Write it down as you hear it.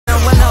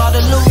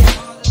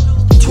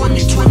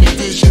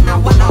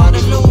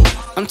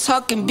I'm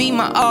talking be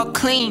my all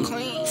clean,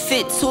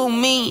 fit too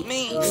mean,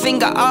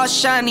 finger all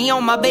shiny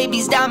on my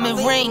baby's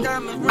diamond ring.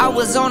 I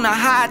was on a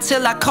high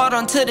till I caught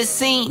onto the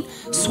scene.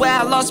 Swear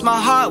I lost my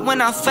heart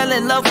when I fell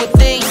in love with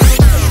things.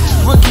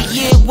 Rookie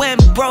year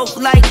went broke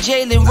like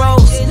Jalen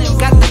Rose.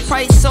 Got the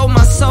price, sold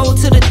my soul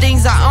to the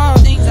things I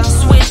own.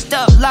 Switched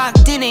up,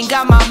 locked in and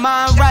got my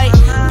mind right.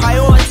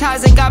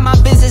 Prioritizing, got my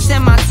business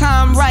and my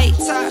time right.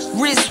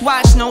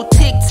 Wristwatch, no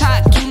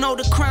TikTok, you know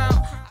the crown.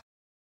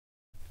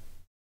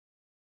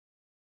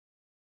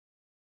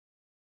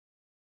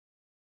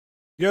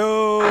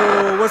 Yo,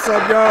 what's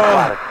up,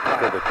 y'all?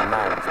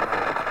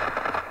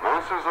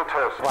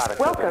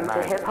 Welcome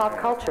to Hip Hop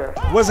Culture.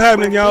 What's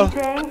happening, y'all?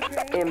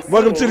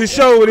 Welcome to the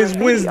show. It is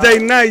Wednesday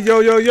night.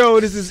 Yo.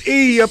 This is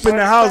E up in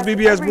the house,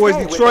 BBS Boys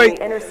Detroit.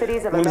 I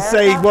want to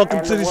say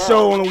welcome to the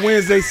show on a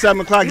Wednesday,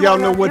 7 o'clock. Y'all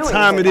know what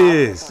time it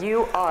is.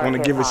 I want to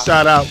give a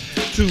shout out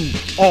to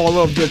all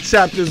of the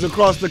chapters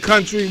across the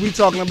country. We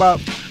talking about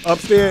up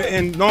there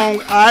in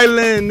Long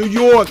Island, New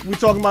York. We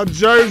talking about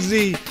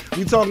Jersey.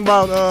 We talking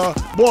about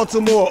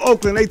Baltimore,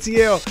 Oakland,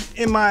 ATL,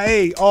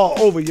 MIA, all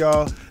over,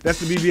 y'all.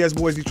 That's the BBS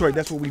Boys Detroit.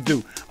 That's what we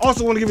do.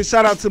 Also want to give a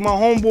shout out to my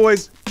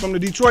homeboys from the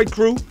Detroit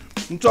crew.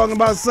 I'm talking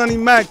about Sonny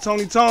Mac,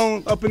 Tony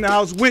Tone up in the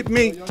house with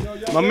me.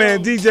 My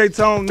man DJ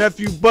Tone,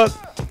 nephew Buck,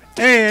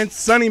 and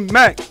Sonny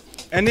Mac.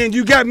 And then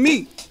you got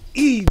me,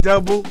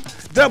 double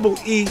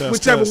E,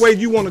 whichever way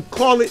you want to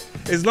call it,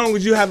 as long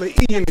as you have an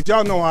E in it.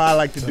 Y'all know how I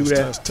like to do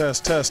that.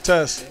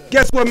 Test.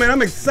 Guess what, man?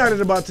 I'm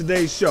excited about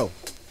today's show.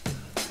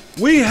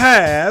 We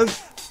have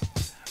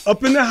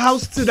up in the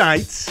house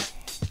tonight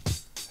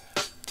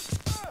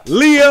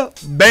Leah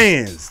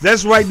Bands.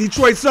 That's right,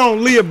 Detroit's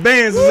own Leah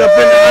Bands is up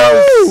in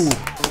the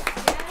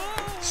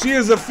house. She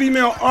is a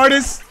female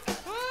artist,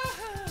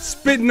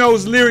 spitting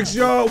those lyrics,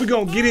 y'all. We're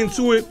going to get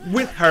into it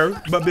with her.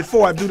 But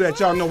before I do that,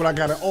 y'all know what I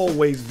got to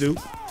always do.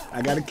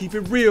 I got to keep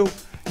it real.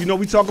 You know,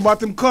 we talk about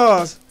them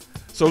cars.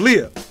 So,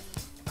 Leah,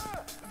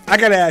 I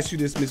got to ask you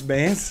this, Miss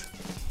Bands.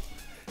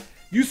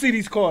 You see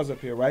these cars up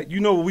here, right? You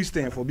know what we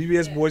stand for.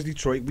 BBS Boys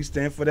Detroit. We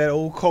stand for that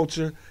old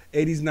culture,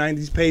 80s,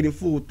 90s, paid in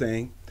full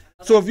thing.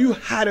 So if you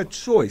had a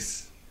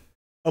choice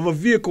of a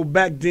vehicle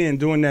back then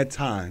during that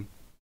time,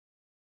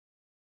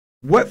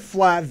 what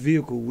fly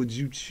vehicle would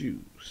you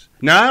choose?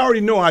 Now, I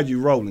already know how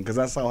you rolling because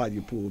I saw how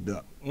you pulled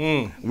up.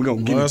 We're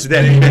going to get into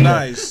that.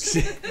 Nice.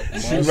 she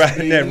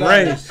riding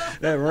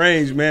that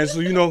range, man. So,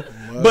 you know,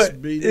 but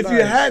if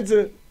you had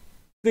to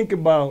think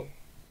about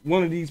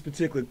one of these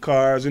particular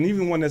cars, and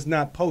even one that's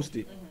not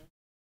posted,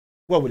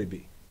 what would it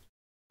be?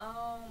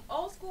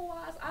 Old school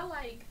wise, I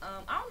like,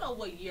 I don't know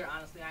what year,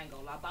 honestly, I ain't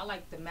gonna lie, but I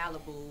like the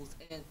Malibus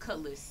and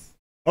Cutlass.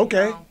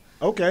 Okay,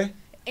 okay.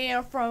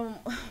 And from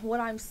what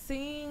I'm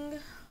seeing,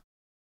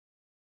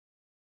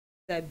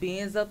 that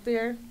Benz up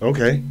there.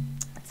 Okay.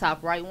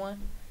 Top right one.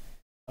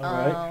 All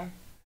right.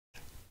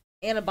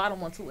 And the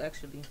bottom one too,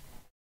 actually.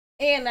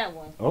 And that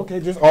one. Okay,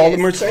 just all the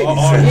Mercedes.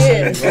 All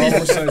Mercedes,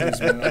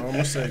 man. All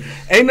Mercedes.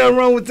 Ain't nothing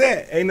wrong with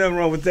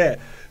that.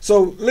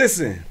 So,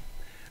 listen,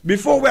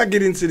 before I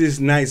get into this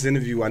nice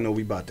interview I know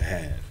we about to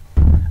have,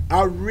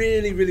 I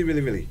really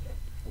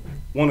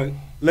want to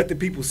let the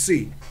people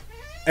see.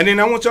 And then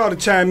I want y'all to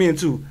chime in,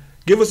 too.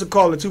 Give us a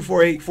call at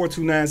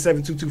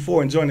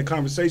 248-429-7224 and join the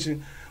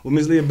conversation with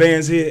Ms. Leah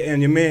Bands here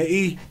and your man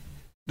E,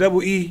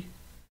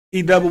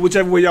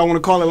 whichever way y'all want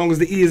to call it, as long as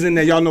the E is in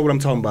there, y'all know what I'm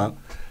talking about.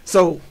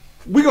 So,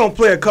 we're going to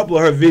play a couple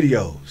of her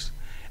videos,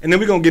 and then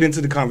we're going to get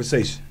into the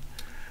conversation.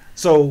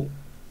 So,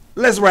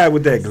 let's ride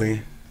with that,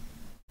 Glenn.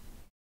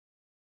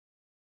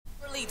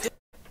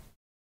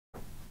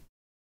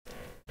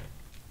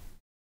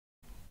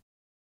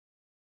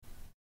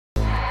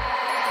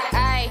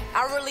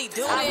 I really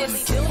do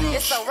this.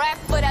 It's a rap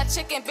for that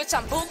chicken, bitch,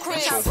 I'm Boo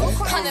Chris.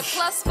 100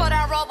 plus for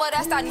that roll, but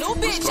that's that new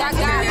bitch. I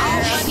got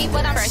all money,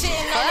 but I'm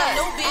shitting on a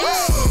new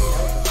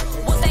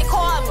bitch. What they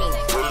call me?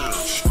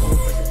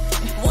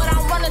 What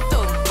I'm running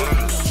through?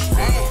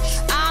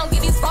 I don't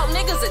give these broke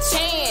niggas a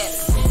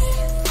chance.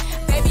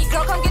 Baby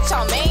girl, come get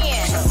your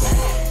man.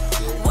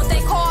 What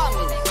they call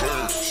me?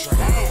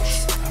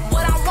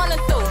 What I'm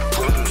running through?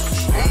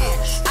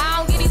 I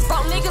don't give these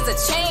broke niggas a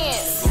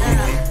chance.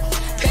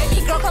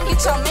 Baby girl, come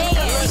get your man.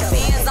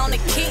 Bands on the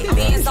kick,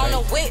 bands on the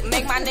whip,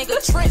 make my nigga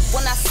trip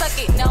when I suck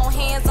it. No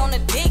hands on the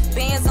dick,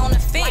 bands on the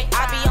fit.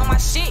 I be on my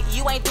shit,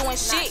 you ain't doing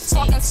shit.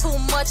 Talking too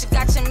much,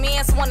 got your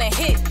mans wanna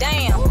hit.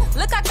 Damn,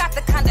 look, I got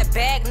the kind of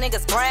bag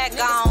niggas brag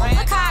on.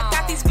 Look how I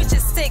got these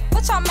bitches sick,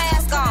 put your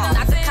mask on.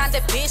 Not the kind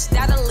of bitch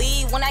that'll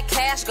leave when that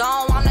cash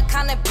gone. I'm the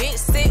kind of bitch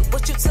sit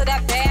with you till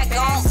that bag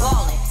gone.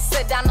 Ballin',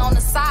 sit down on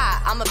the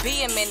side, I'ma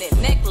be a minute.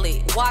 Neck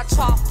lit, watch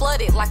all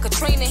flooded like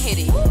Katrina hit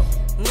it.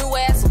 New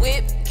ass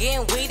whip,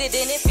 getting weeded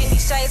in it. 50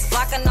 shades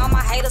blocking all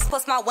my haters,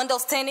 plus my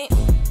windows tinted.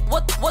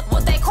 What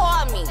they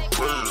call me?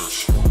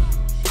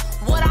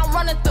 What I'm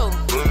running through?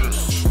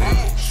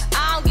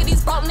 I don't give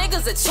these broke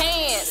niggas a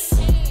chance.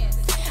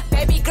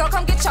 Baby girl,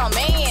 come get your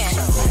man.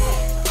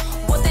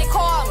 What they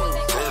call me?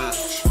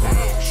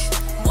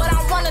 What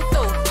I'm running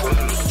through?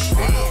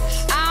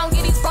 I don't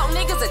give these broke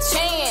niggas a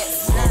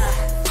chance.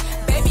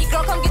 Baby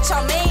girl, come get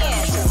your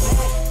man.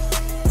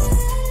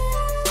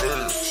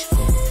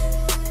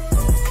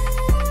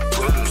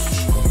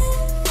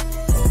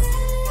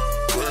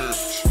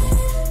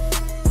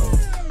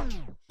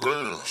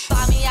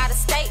 Fly me out of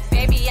state,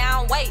 baby, I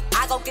don't wait.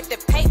 I go get the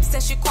pape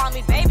since you call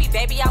me baby,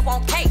 baby, I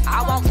want cake.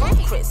 I want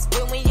Chris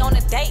when we on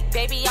a date,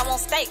 baby, I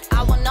want steak.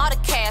 I want all the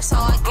cash,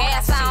 all the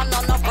gas, I don't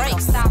know no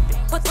brakes.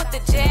 Put the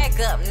Jag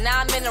up,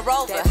 now I'm in the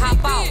Rover.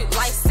 Hop out,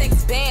 like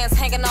 6 bands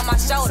hanging on my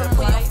shoulder.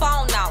 Pull your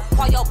phone out,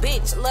 call your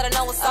bitch, let her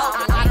know it's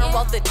over. I done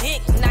wrote the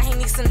dick, now he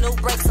needs some new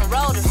brakes and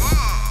rotors.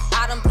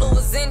 I done blew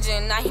his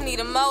engine, now he need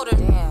a motor.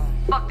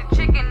 Fuck the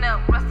chicken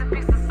up, rest in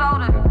peace of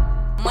soda.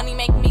 Money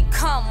make me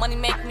come, money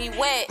make me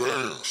wet.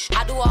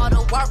 I do all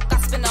the work, I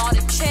spend all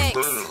the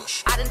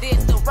checks. I done did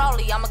the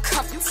rollie, I'ma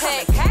come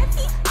tech.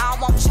 I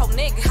don't want your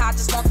nigga, I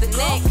just want the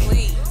neck.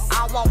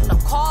 I don't want no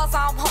cars,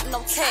 I don't want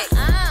no tech.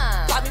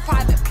 Fly me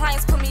private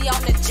planes, put me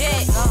on the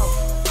jet.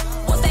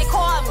 What they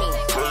call me?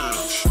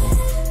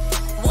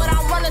 What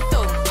I'm running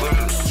through?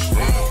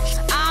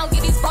 I don't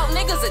give these broke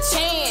niggas a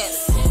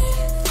chance.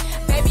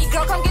 Baby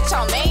girl, come get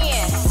your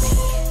man.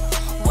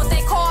 What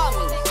they call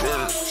me?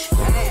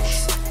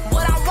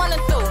 What I'm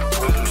running through?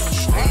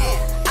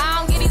 I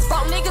don't give these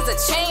broke niggas a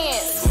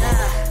chance.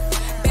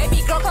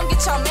 Baby girl, come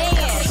get your man.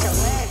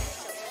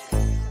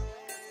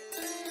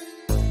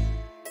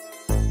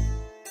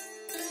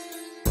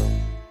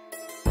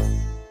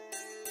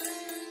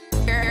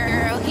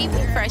 Girl, he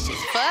be fresh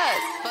as fuck.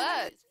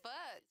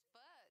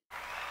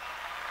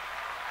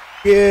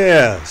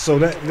 Yeah, so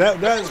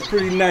that's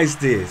pretty nice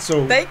there.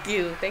 So Thank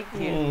you.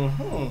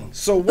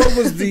 So what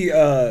was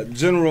the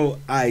general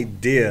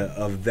idea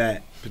of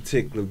that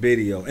particular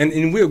video?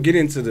 And we'll get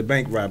into the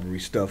bank robbery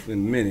stuff in a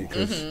minute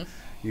because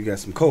you got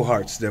some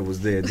cohorts that was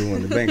there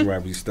doing the bank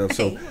robbery stuff.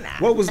 So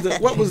what was the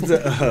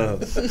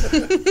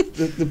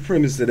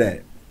premise of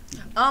that?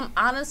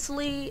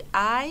 Honestly,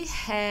 I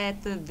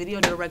had the video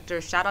director,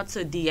 shout out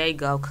to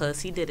Diego, because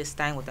he did his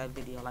thing with that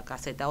video. Like I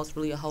said, that was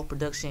really a whole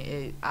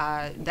production.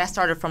 That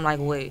started from I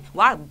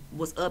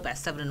was up at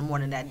 7 in the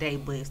morning that day,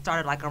 but it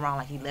started like around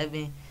like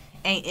 11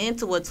 and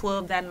into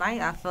 12 that night.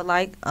 I feel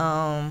like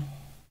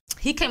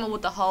he came up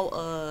with the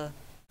whole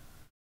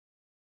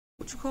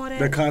what you call that?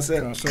 The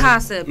concept?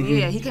 Concept,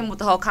 yeah. He came up with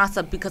the whole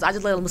concept because I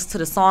just let him listen to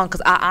the song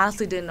because I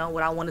honestly didn't know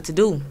what I wanted to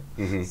do.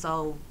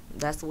 So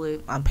that's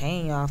what I'm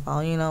paying y'all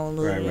for, you know.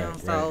 Right.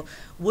 So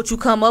what you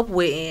come up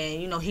with, and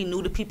you know, he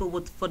knew the people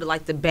for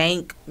the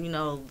bank. You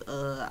know,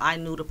 I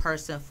knew the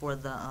person for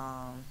the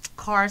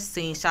car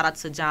scene. Shout out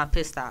to John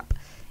Pitstop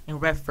in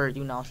Redford.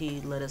 You know,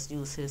 he let us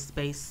use his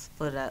space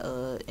for that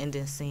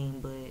ending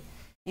scene, but.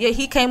 Yeah,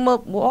 he came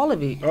up with all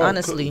of it,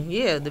 honestly. Cool.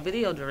 Yeah, the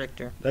video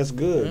director. That's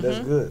good. That's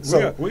good.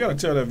 So we got to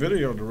tell that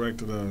video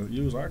director to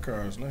use our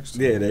cars next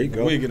time. Yeah, there you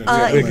go. We'll get into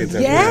that later.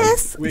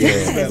 Yes. We'll get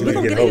into that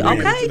later.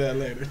 Okay. That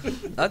later.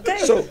 Okay.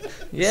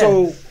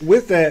 So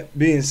with that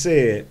being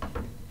said,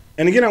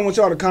 and again, I want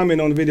y'all to comment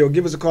on the video.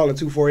 Give us a call at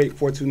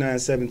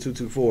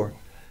 248-429-7224.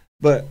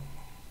 But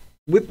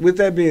with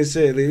that being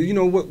said, you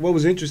know what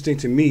was interesting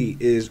to me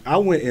is I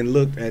went and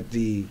looked at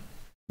the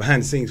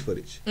behind the scenes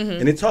footage,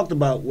 and it talked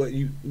about what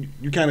you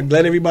kind of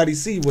let everybody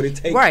see what it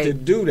takes to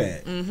do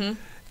that,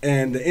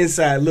 and the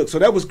inside look. So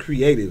that was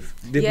creative.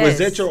 Was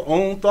that your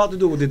own thought to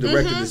do, or did the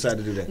director decide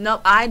to do that?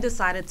 No, I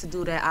decided to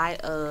do that. I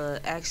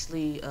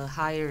actually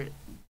hired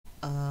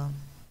a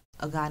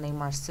guy named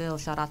Marcel.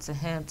 Shout out to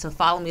him to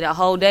follow me that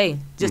whole day,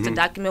 just to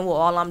document what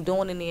all I'm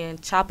doing, and then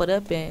chop it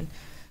up, and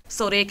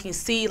so they can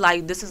see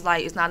like this is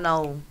like it's not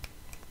no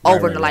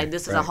overnight.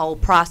 This is a whole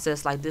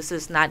process. Like this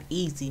is not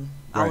easy.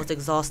 I was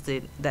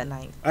exhausted that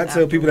night. I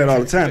tell people that all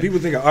the time. People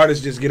think an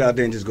artist just get out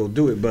there and just go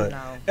do it, but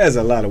there's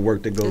a lot of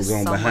work that goes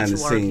on behind the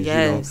scenes.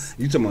 Yes.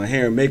 You know, you talking about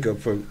hair and makeup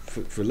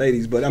for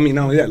ladies, but I mean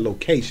not only that,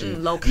 location.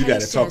 You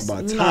got to talk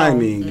about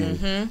timing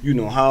and you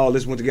know how all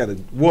this went together.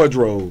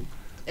 Wardrobe.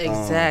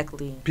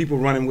 Exactly. People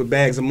running with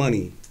bags of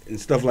money and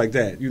stuff like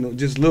that. You know,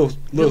 just little stuff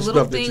that you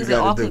got to do. Things that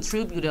all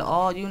contributed.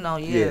 All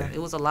it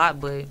was a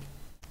lot, but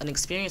an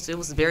experience. It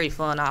was very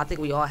fun. I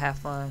think we all have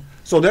fun.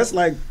 So that's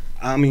like.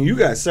 I mean, you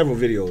got several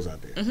videos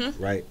out there,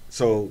 right?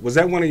 So was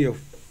that one of your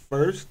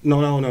first? No.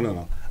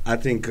 I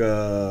think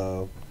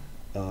You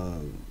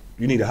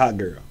Need a Hot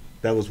Girl.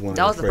 That was one.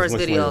 That was the first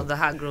video, the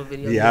hot girl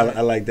video. Yeah,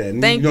 I like that.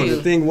 And Thank you.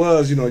 The thing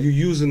was, you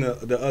using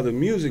the other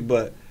music,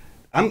 but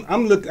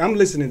I'm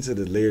listening to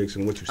the lyrics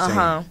and what you're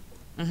saying.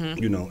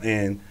 You know,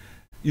 and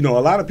a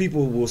lot of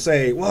people will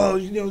say, well,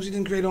 she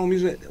didn't create her own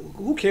music.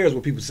 Who cares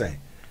what people say?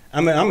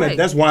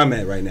 That's where I'm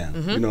at right now.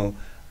 You know,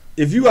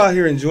 if you out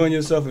here enjoying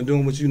yourself and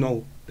doing what you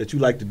know that you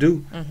like to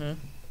do,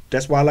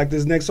 that's why I like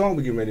this next song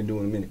we're getting ready to do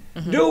in a minute.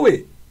 Do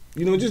it.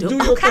 Just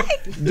do your thing.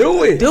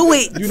 Do it. Do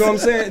it. You know what I'm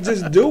saying?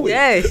 Just do it.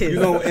 Yes.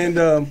 And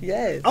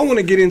I want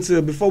to get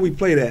into, before we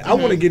play that, I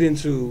want to get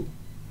into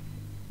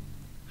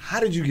how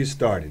did you get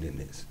started in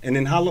this? And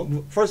then how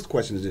long, first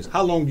question is this,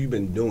 how long have you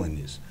been doing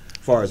this as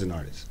far as an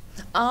artist?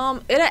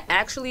 It'll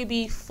actually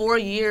be 4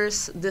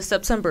 years this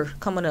September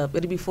coming up.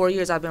 It'll be 4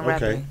 years I've been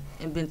rapping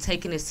and been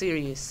taking it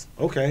serious.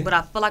 Okay. But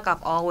I feel like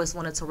I've always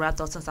wanted to rap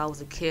though since I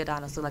was a kid,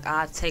 honestly. Like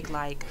I'd take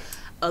like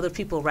other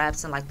people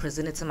raps and like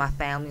present it to my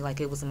family like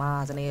it was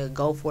mine and they'd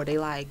go for it. They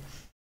like,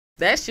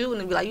 that's you,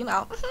 and be like,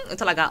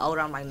 until I got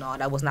older, I'm like, no,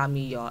 that was not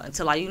me, y'all.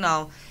 Until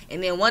and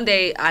then one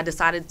day I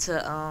decided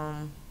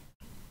to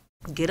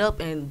get up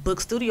and book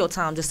studio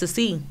time just to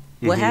see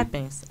what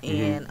happens.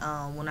 And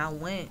when I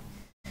went,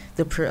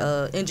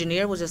 the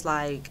engineer was just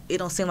like, it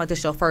don't seem like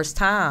this your first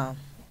time.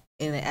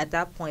 And at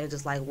that point, it's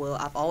just like, well,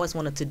 I've always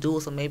wanted to do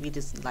it, so maybe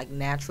just like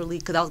naturally,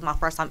 because that was my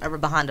first time ever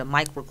behind a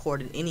mic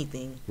recording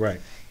anything. Right.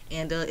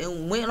 And it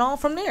went on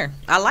from there.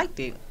 I liked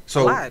it a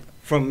lot.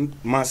 From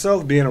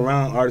myself being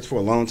around artists for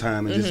a long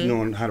time and just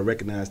knowing how to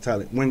recognize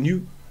talent, when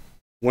you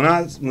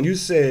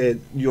said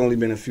you only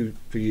been a few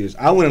years,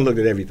 I went and looked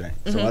at everything.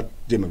 So I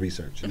did my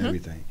research and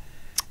everything.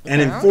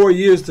 And in 4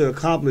 years to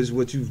accomplish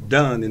what you've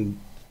done, and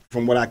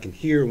from what I can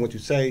hear and what you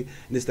say,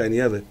 and this, that, and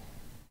the other,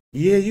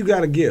 yeah, you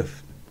got a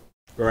gift.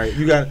 Right,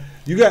 you got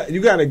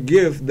a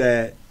gift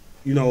that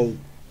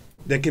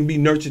that can be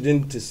nurtured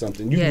into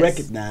something. You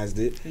recognized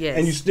it,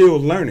 and you're still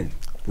learning.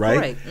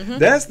 Right,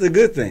 that's the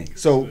good thing.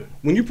 So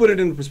when you put it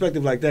in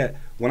perspective like that,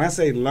 when I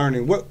say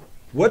learning,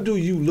 what do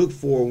you look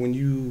for when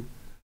you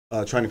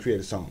trying to create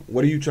a song?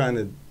 What are you trying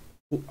to?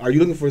 Are you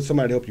looking for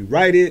somebody to help you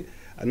write it?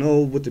 I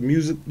know with the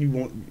music you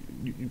want,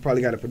 you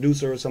probably got a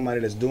producer or somebody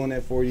that's doing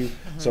that for you.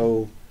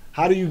 So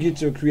how do you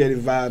get your creative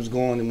vibes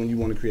going, and when you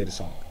want to create a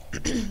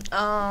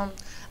song?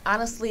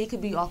 Honestly, it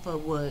could be off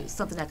of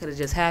something that could have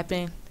just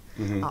happened.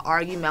 An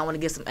argument, I want to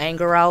get some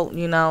anger out,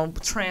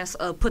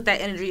 put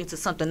that energy into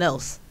something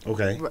else.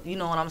 Okay. You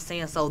know what I'm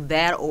saying? So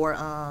that, or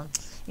a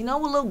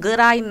little good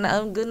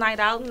night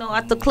out,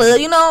 at the club,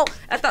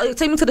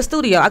 take me to the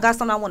studio. I got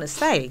something I want to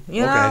say,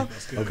 know?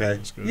 Okay.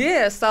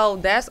 Yeah, so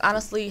that's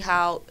honestly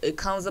how it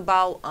comes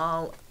about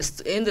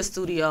in the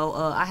studio.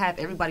 I have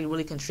everybody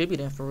really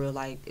contributing for real.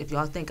 Like, if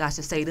y'all think I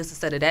should say this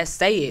instead of that,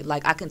 say it.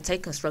 Like, I can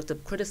take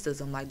constructive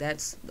criticism. Like,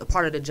 that's a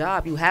part of the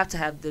job. You have to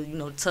have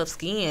the, tough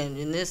skin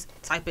in this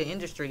type of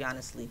industry,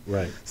 honestly.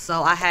 Right.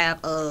 So I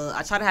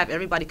try to have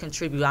everybody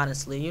contribute,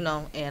 honestly,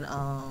 and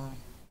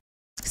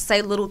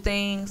say little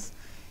things.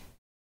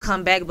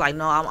 Come back like,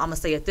 no, I'm gonna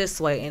say it this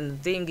way. And the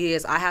thing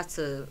is, I have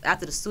to,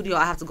 after the studio,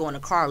 I have to go in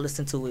the car and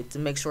listen to it to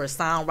make sure it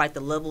sound right,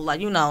 the level,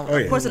 like,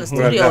 of course in the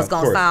studio it's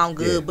gonna sound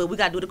good, but we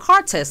gotta do the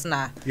car test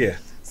now. Yeah.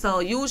 So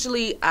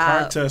usually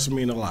car tests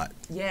mean a lot.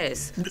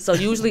 Yes. So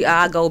usually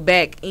I go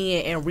back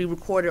in and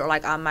re-record it, or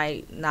like I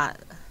might not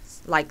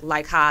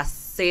like how I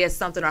said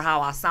something or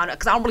how I sounded,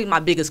 because I'm really my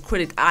biggest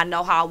critic. I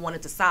know how I want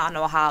it to sound. I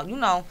know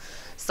how,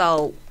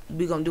 so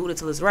we gonna do it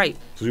until it's right.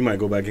 So you might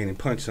go back in and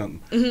punch something.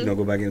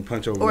 Go back in and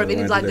punch over. Or if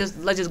it's like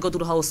let's just go through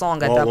the whole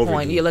song at that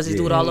point. Again. Yeah, let's just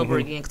do it all over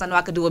again, because I know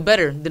I could do it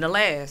better than the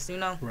last.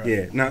 Right.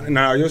 Yeah.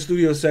 Now are your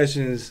studio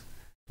sessions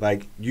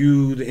like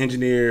you, the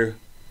engineer,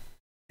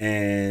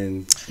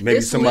 and maybe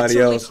it's somebody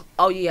else?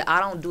 Oh yeah,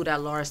 I don't do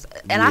that, Lawrence.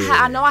 And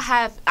I know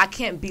I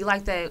can't be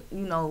like that.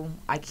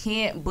 I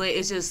can't. But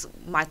it's just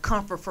my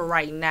comfort for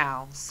right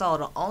now. So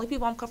the only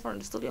people I'm comfortable in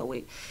the studio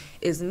with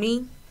is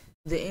me,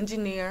 the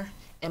engineer,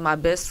 and my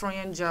best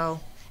friend Joe,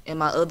 and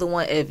my other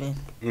one Evan.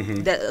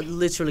 That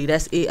literally,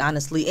 that's it,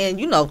 honestly.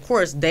 And of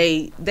course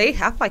they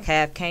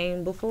have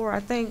came before,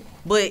 I think.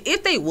 But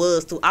if they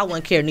was to, I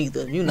wouldn't care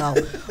neither, But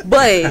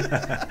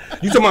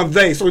you talking about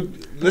they? So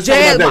let's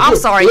Jazz, talk about that. I'm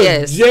sorry,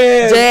 yes.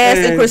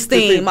 Jazz and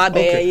Christine. My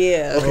bad,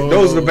 yeah. Okay,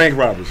 those are the bank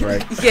robbers,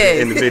 right?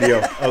 Yes. In the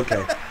video,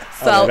 okay.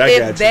 So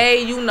if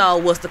they,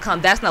 was to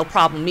come, that's no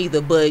problem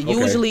either. But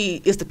usually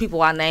it's the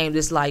people I named.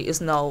 It's like,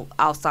 it's no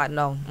outside,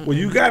 no. Well,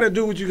 you got to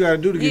do what you got to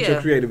do to get your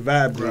creative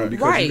vibe going,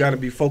 because you got to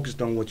be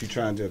focused on what you're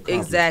trying to accomplish.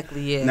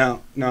 Exactly, yeah.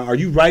 Now, are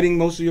you writing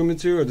most of your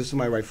material, or does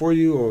somebody write for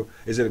you, or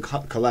is it a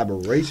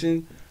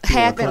collaboration?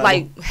 Half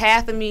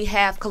of me,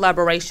 half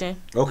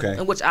collaboration. Okay.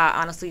 In which I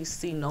honestly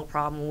see no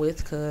problem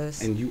with,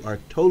 cause. And you are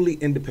totally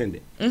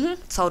independent.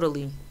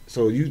 Totally.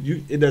 So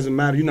it doesn't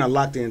matter. You're not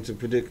locked into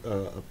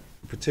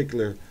a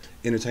particular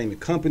entertainment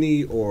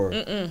company or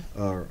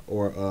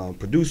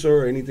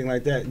producer or anything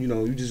like that.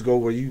 You just go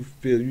where you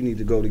feel you need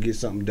to go to get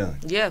something done.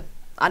 Yeah,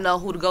 I know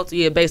who to go to.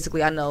 Yeah,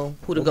 basically I know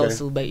who to go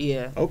to. But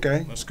yeah,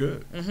 okay, that's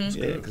good.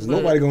 Yeah, because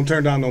nobody gonna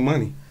turn down no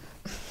money.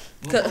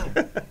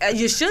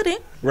 You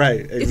shouldn't. Right,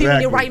 exactly. If you're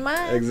in your right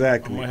mind.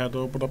 Exactly. I might have to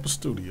open up a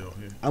studio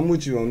here. I'm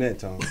with you on that,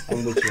 Tom.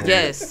 I'm with you on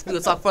yes, we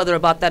will talk further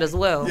about that as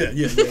well.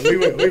 Yeah. We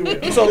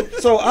will.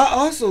 So I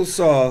also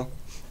saw,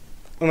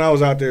 when I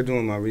was out there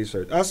doing my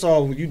research, I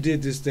saw you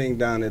did this thing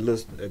down at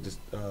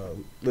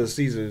Little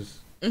Caesars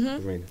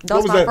Arena. That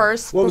was my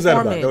first performance. What was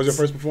that about? That was your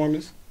first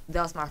performance?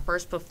 That was my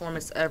first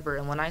performance ever.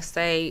 And when I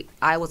say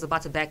I was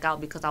about to back out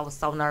because I was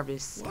so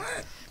nervous.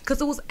 What?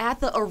 Because it was at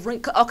the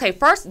arena. Okay,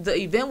 first, the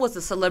event was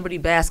a celebrity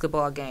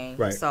basketball game.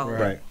 Right,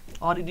 so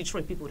all the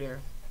Detroit people there.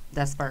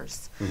 That's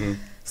first.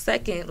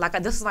 Second,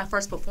 this is my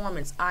first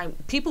performance.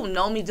 People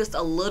know me just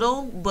a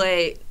little,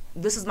 but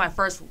this is my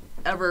first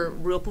ever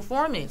real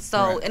performance.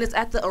 So, and it's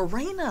at the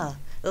arena.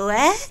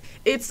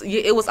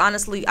 It was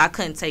honestly, I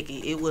couldn't take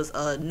it. It was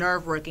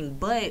nerve-wracking,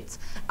 but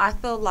I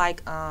felt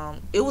like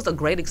it was a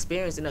great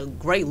experience and a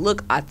great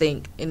look, I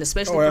think, and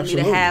especially for me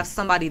to have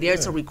somebody there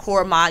to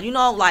record my,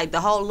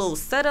 the whole little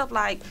setup.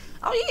 Like,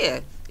 oh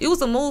yeah, It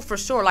was a move for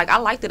sure. Like, I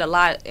liked it a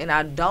lot, and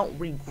I don't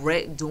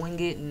regret doing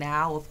it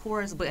now, of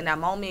course. But in that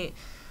moment,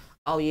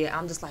 oh yeah,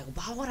 I'm just like,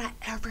 why would I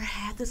ever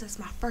have this as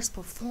my first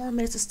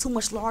performance? It's too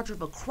much larger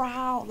of a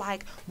crowd.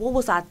 Like, what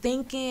was I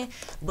thinking?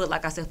 But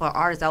like I said, for an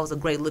artist, that was a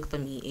great look for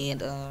me,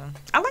 and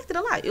I liked it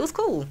a lot. It was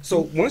cool. So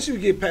once you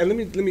get past, let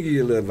me give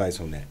you a little advice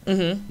on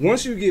that.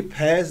 Once you get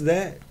past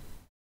that,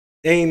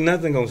 ain't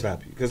nothing gonna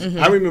stop you. Because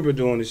I remember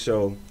doing a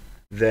show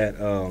that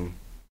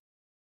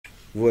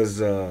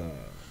was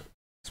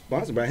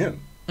sponsored by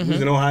him. He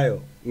was in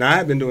Ohio. Now,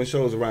 I've been doing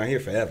shows around here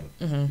forever.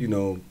 You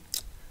know,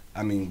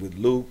 I mean, with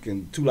Luke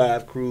and 2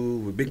 Live Crew,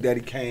 with Big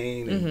Daddy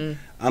Kane. And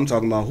I'm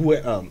talking about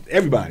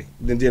everybody.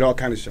 Then did all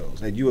kind of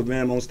shows. Like U of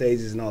M on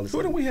stages and all this.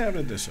 Who do we have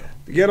at this show?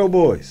 The Ghetto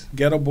Boys.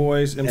 Ghetto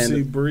Boys,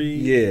 MC Bree.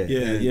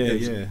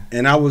 Yeah.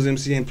 And I was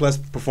MCing plus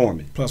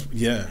performing.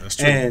 Yeah, that's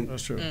true. And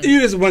that's true.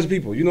 You just a bunch of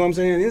people. You know what I'm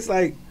saying? It's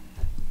like,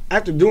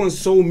 after doing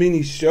so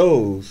many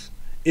shows,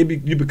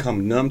 you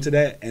become numb to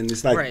that. And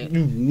it's like,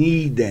 you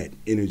need that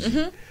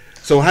energy.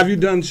 So have you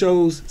done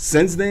shows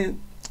since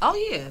then? Oh,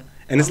 yeah.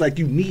 And it's like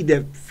you need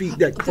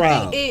that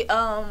crowd.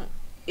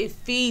 It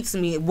feeds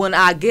me when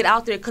I get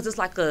out there, because it's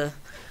like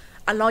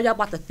I know y'all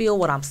about to feel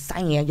what I'm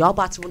saying. Y'all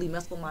about to really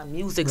mess with my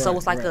music. So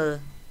it's like I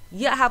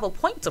have a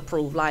point to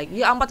prove. Like,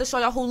 yeah, I'm about to show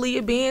y'all who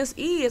Leah Benz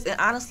is.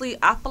 And honestly,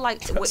 I feel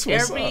like with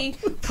every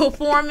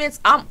performance,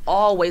 I'm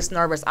always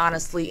nervous,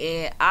 honestly.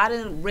 And I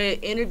done read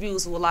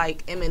interviews with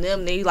like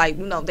Eminem. They like,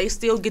 you know, they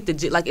still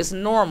get like it's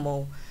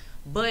normal.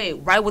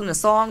 But right when the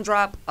song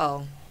drop,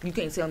 you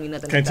can't tell me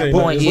nothing at that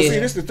point. Well, see,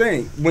 this is the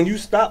thing. When you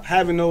stop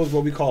having those,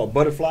 what we call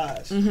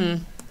butterflies,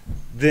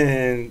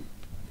 then,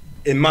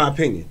 in my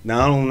opinion,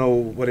 now I don't know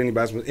what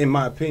anybody's, but in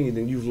my opinion,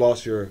 then you've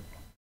lost your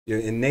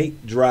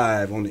innate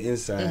drive on the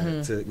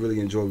inside to really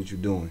enjoy what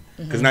you're doing.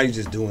 Because now you're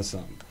just doing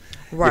something.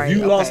 Right. If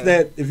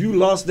you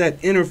lost that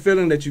inner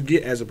feeling that you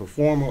get as a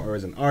performer or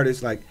as an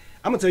artist, like,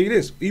 I'm gonna tell you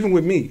this, even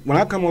with me, when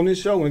I come on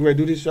this show, when we're ready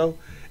to do this show,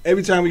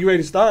 every time we get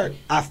ready to start,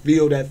 I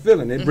feel that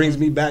feeling. It brings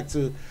me back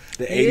to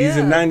the 80s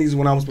and 90s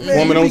when I was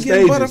performing on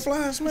stages.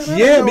 Butterflies, man.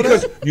 Yeah,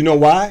 because you know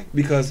why?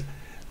 Because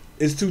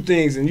it's two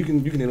things, and you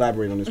can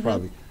elaborate on this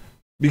probably.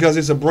 Because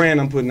it's a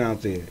brand I'm putting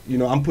out there. You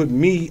know, I'm putting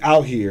me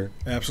out here.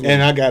 Absolutely.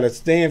 And I gotta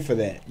stand for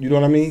that. You know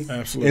what I mean?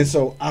 Absolutely. And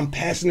so I'm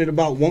passionate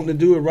about wanting to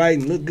do it right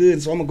and look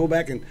good. So I'm gonna go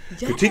back and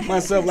critique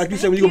myself, like you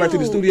said, when you go back to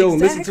the studio and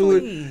listen to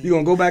it, you're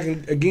gonna go back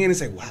again and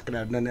say, "Well, how could I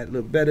have done that a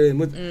little better?" And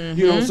what,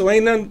 you know, so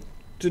ain't nothing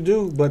to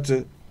do but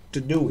to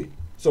do it.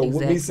 So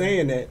with me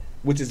saying that,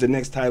 which is the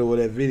next title of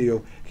that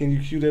video, can you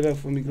cue that up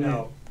for me, Glenn?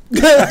 No.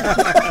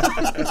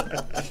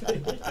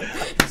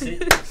 see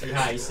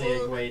how he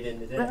segued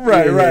into that?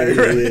 Right.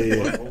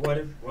 Yeah. What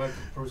if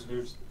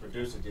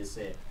producer just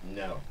said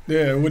no?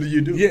 Yeah, what do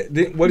you do? Yeah,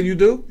 then what do you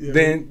do? Yeah.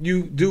 Then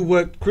you do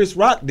what Chris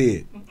Rock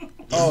did.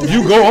 Oh.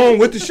 You go on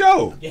with the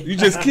show. You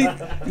just keep,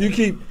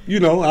 you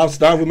know, I'll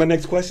start with my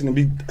next question and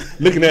be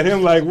looking at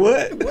him like,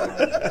 what? All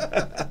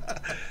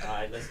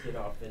right, let's get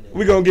off into it.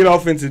 We're going to get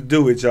off into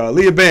Do It, y'all.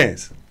 Leah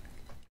Benz.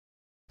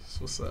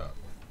 What's up?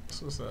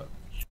 What's up?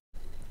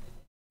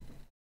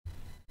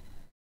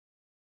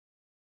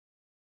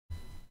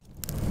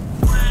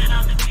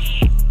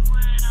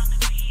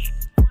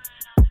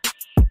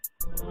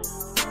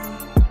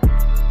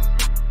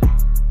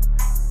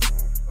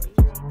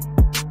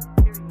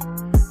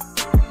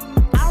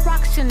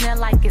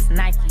 Like it's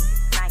Nike.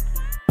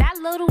 That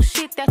little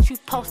shit that you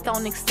post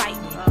don't excite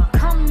me.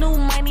 Come new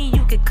money,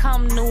 you could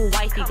come new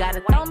wifey.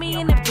 Gotta throw me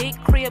in the big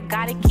crib,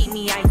 gotta keep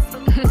me icy.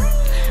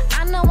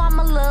 I know I'm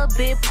a little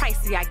bit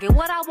pricey. I get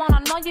what I want. I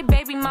know your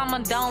baby mama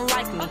don't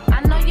like me.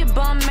 I know your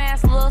bum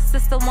ass little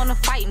sister wanna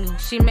fight me.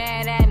 She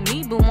mad at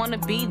me, but wanna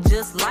be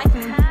just like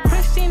me.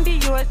 Christian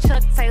Dior,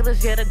 Chuck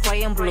Taylor's, yeah, the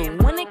gray and blue.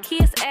 When the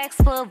kids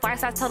ask for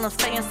advice, I tell them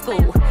stay in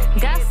school.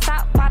 Got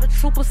stopped by the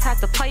troopers, had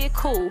to play it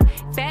cool.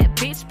 Fat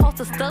bitch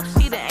posted stuff,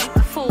 she the ain't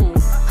the fool.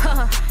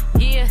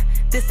 Yeah,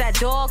 this that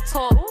dog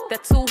talk.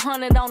 That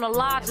 200 on the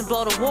lodge and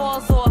blow the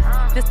walls off.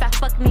 This that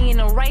fuck me in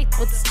the rape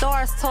with the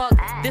stars talk.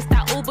 This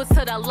that Uber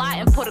to the lot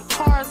and put the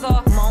cars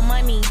off. More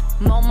money,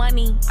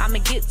 I'ma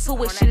get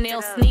to it.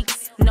 Chanel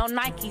sneaks, no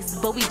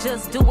Nikes, but we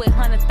just do it.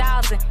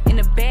 100,000 in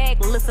the bag,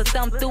 listen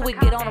thumb through it.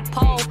 Get on a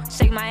pole,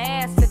 shake my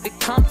ass if it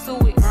come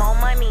to it.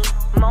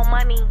 More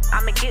money,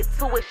 I'ma get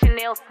to it.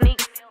 Chanel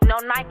sneaks, no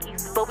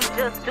Nikes, but we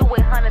just do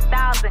it.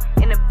 100,000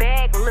 in the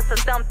bag, listen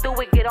thumb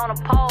through it. Get on a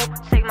pole,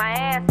 shake my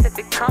ass if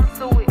it come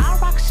to it. I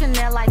rock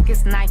Chanel like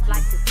it's Nike.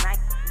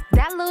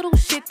 That little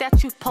shit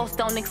that you post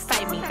don't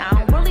excite me.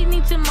 I don't really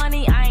need your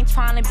money, I ain't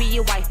trying to be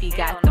your wifey.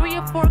 Got 3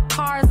 or 4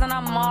 cars and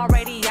I'm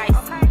already icy.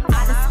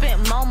 I done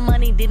spent more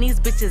money than these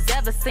bitches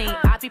ever seen.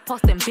 I be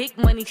posting big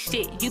money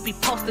shit, you be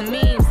posting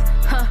memes.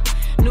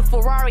 New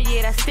Ferrari,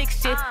 yeah, that sick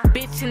shit.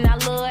 Bitch in that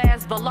little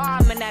ass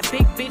Velar, I'm in that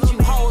big bitch. You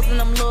hoes in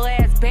them little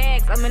ass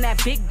bags, I'm in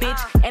that big bitch.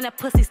 And the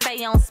pussy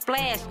stay on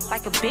splash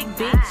like a big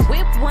bitch.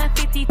 Whip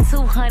 150,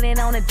 200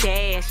 on a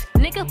dash.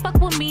 Nigga, fuck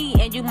with me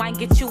and you might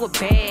get you a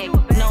bag.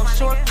 No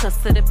shortcuts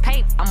to the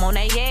pape, I'm on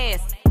they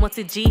ass. Went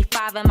to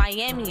G5 in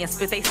Miami and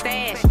spit they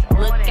stash.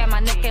 Look at my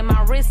neck and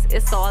my wrist,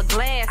 it's all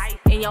glass.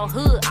 In your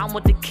hood, I'm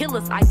with the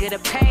killers, I get a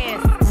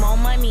pass. More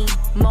money,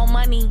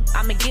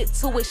 I'ma get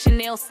to it.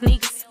 Chanel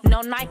sneaks, no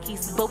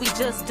Nikes, but we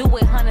just do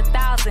it.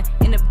 100,000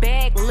 in the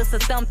bag, listen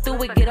thumb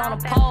through it. Get on a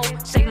pole,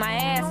 shake my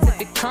ass if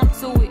it come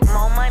to it.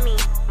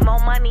 More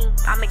money,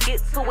 I'ma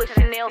get to it.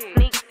 Chanel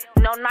sneaks,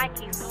 no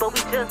Nikes, but we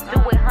just do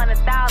it.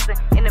 100,000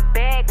 in the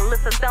bag,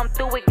 listen thumb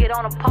through it. Get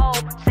on a pole,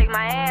 shake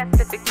my ass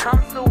if it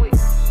come to it.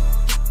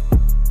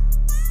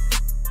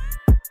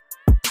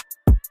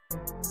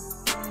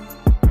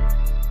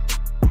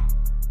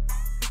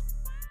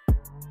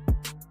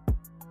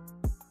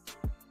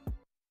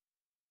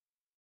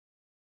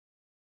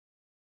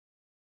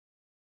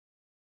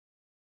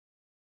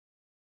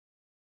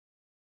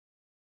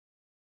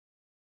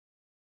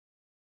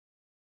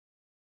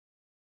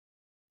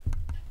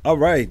 All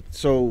right,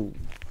 so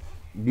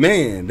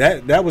man,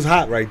 that was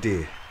hot right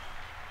there.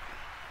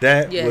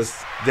 That was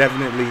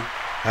definitely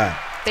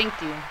hot. Thank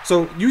you.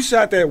 So you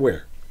shot that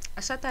where? I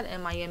shot that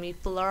in Miami,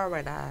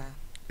 Florida.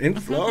 In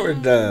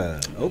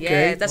Florida.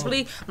 Okay. Yeah, that's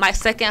really my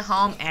second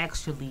home,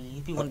 actually,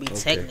 if you want to be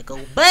technical.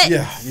 But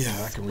yeah,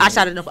 I can. I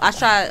shot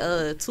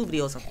 2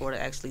 videos in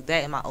Florida, actually.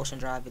 That and my Ocean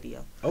Drive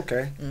video.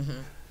 Okay.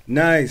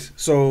 Nice.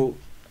 So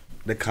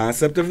the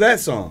concept of that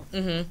song.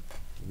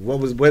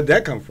 Where'd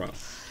that come from?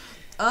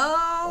 A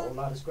whole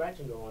lot of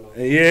scratching going on.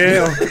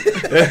 Yeah.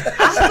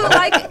 I feel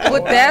like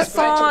with that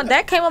song,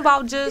 that came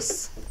about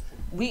just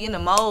we in the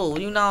mode,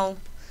 you know.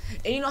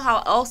 And you know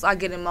how else I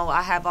get in mode?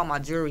 I have all my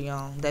jewelry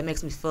on. That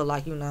makes me feel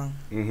like, you know,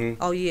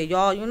 oh yeah,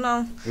 y'all, you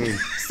know.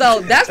 So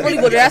that's really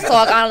where that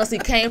song honestly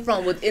came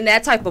from. Within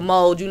that type of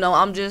mode, you know,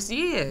 I'm just,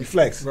 You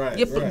flex. Right.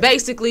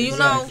 Basically, you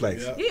know.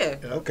 Flex. Yeah.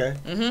 Okay.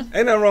 Ain't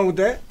nothing wrong with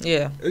that.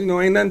 Yeah. You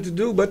know, ain't nothing to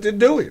do but to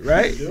do it,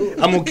 right?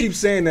 I'm going to keep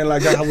saying that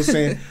like I was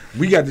saying.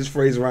 We got this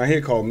phrase around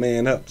here called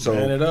man up. So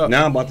man it up.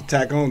 Now I'm about to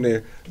tack on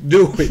there,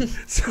 do it.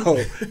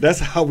 So that's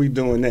how we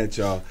doing that,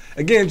 y'all.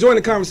 Again, join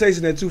the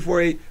conversation at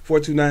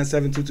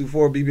 248-429-7224,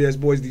 BBS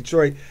Boys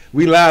Detroit.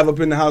 We live up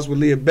in the house with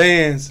Leah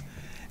Bands.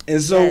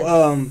 And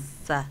so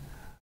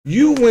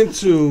you went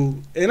to,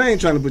 and I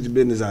ain't trying to put your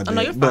business out there,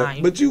 no, you're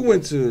fine. But you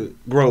went to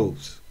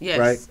Groves,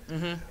 right?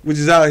 Which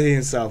is out here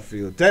in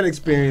Southfield. That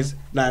experience,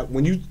 now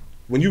when you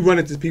run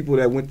into people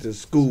that went to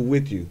school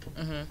with you,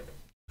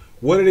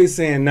 what are they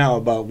saying now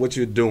about what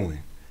you're doing?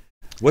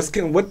 What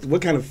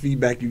kind of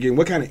feedback you getting?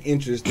 What kind of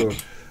interest, or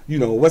you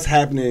know, what's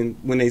happening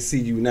when they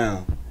see you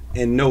now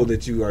and know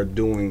that you are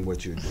doing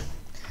what you're doing?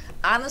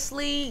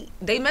 Honestly,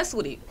 they mess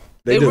with it.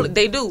 They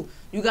do.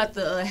 You got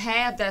to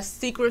have that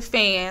secret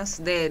fans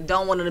that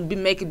don't want to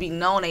make it be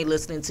known they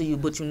listening to you,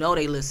 but you know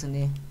they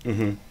listening.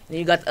 And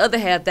you got the other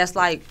half that's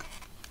like,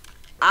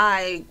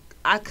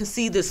 I can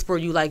see this for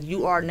you, like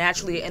you are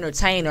naturally an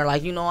entertainer,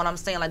 like you know what I'm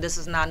saying, like this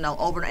is not no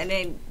over, and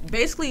then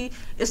basically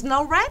it's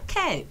no rap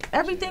cat.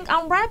 Everything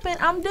I'm rapping,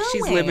 I'm doing.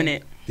 She's living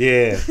it.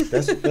 Yeah,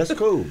 that's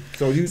cool.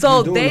 So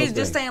they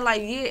just saying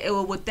like,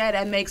 with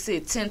that makes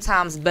it 10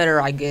 times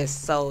better, I guess.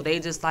 So they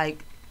just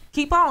like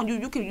keep on.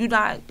 You can do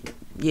that.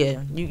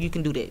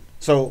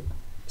 So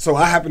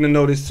I happen to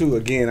know this too.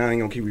 Again, I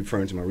ain't gonna keep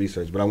referring to my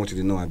research, but I want you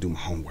to know I do my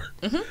homework.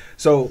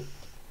 So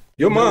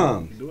your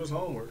mom do his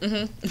homework.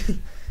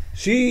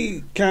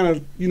 She kind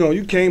of, you know,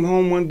 you came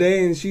home one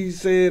day and she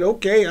said,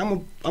 okay,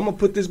 I'm gonna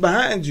put this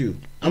behind you.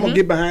 I'm gonna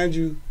get behind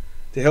you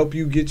to help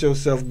you get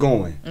yourself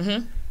going.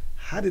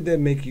 How did that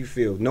make you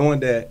feel,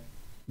 knowing that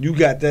you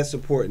got that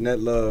support and that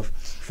love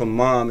from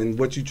mom and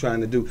what you're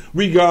trying to do,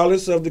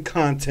 regardless of the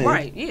content?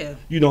 Right, yeah.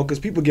 You know, because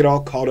people get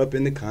all caught up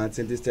in the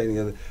content, this, that, and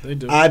the other. They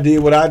do. I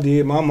did what I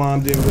did. My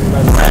mom did what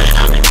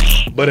I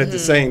did. But at the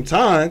same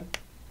time,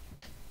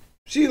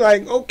 she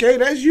like, okay,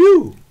 that's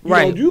you. You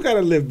know, you got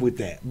to live with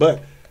that.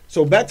 But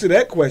so back to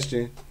that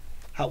question,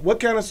 what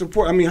kind of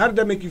support? I mean, how did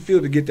that make you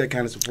feel to get that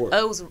kind of support?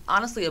 It was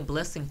honestly a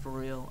blessing for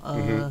real.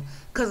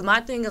 Cause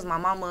my thing is, my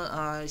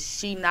mama,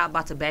 she not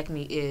about to back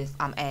me if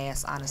I'm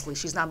ass. Honestly,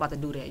 she's not about to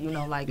do that. You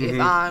know, like if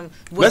I'm.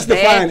 Let's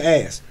define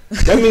ass.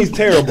 That means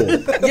terrible.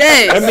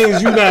 Yes. That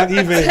means you're not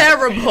even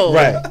terrible.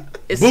 Right.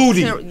 It's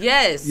booty.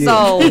 Yes. Yeah.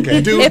 So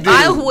If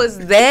I was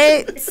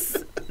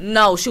that,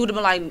 no, she would have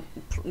been like,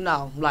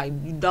 no, like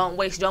you don't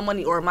waste your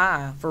money or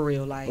mine for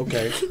real, like.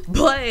 Okay.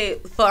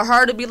 But for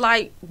her to be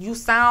like, you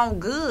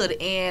sound good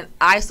and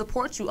I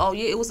support you. Oh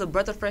yeah, it was a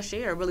breath of fresh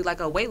air, really like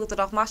a weight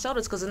lifted off my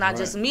shoulders, because it's not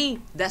just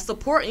me that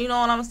support. You know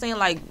what I'm saying?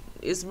 Like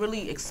it's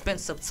really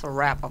expensive to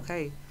rap,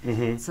 okay?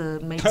 To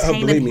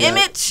maintain an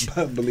image.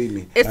 Believe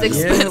me, it's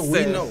expensive.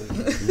 Yeah, we know.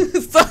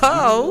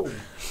 So,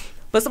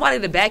 but somebody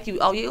to back you,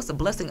 oh yeah, it's a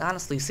blessing.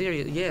 Honestly,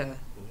 serious, yeah.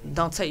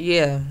 Don't take,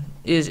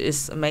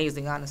 it's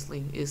amazing.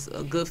 Honestly, it's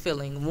a good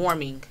feeling,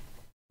 warming.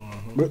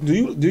 But do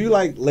you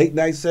like late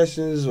night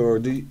sessions, or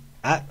do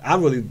I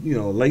really,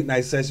 late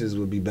night sessions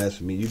would be best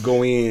for me. You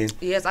go in.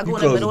 Yes, I go you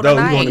in the close middle the of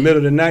door. the You go in the night. middle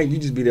of the night. You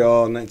just be there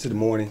all night to the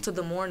morning. To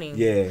the morning.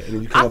 Yeah, and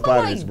then you come up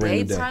out and it's brand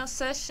new day. Daytime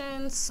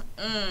sessions.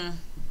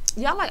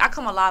 Yeah, I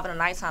come alive in the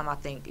nighttime. I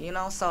think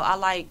so I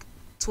like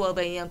 12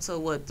 a.m.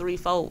 to 3,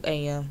 4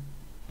 a.m.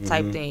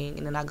 type thing,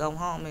 and then I go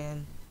home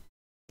and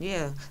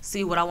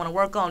see what I want to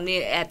work on.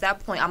 Then at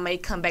that point, I may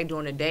come back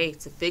during the day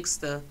to fix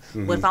stuff.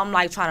 But if I'm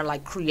trying to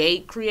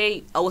create,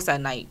 it's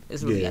at night.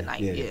 It's really at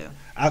night. Yeah.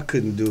 I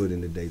couldn't do it in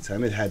the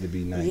daytime. It had to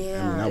be night.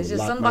 Yeah, I it's would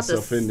just lock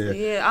myself in there.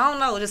 Yeah, I don't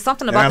know. Just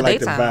something about the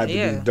daytime. I like the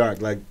vibe to be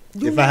dark. Like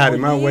if I had it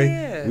my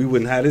way, we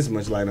wouldn't have this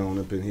much light on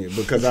up in here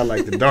because I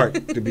like the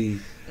dark to be.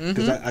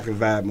 Because I can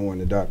vibe more in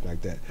the dark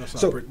like that.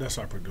 That's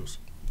our producer.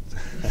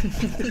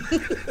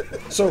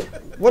 So,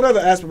 what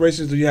other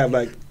aspirations do you have?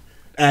 Like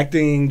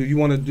acting? Do you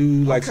want to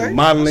do some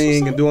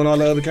modeling and doing all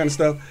the other kind of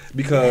stuff?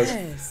 Because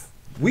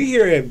we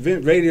here at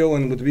Vent Radio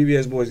and with the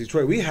BBS Boys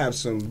Detroit, we have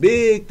some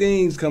big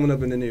things coming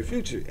up in the near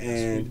future,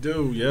 and we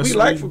do. Yes, we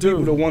like for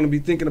people to want to be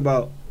thinking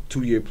about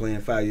 2-year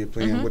plan, 5-year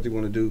plan, what they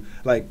want to do.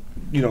 Like,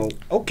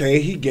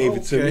 okay, he gave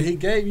it to me. He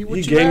gave you what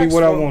he gave me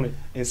what I wanted,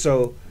 and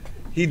so.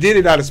 He did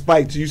it out of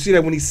spite. Do you see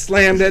that when he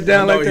slammed that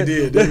down like that?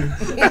 He did, didn't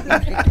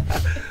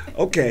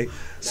Okay,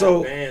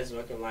 so. Man's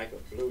looking like a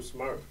blue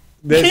Smurf.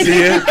 That's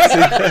it.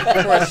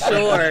 For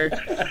sure.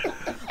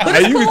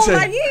 Hey, you can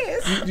say,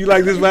 you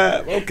like this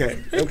vibe?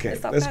 Okay,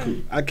 that's cool.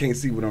 I can't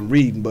see what I'm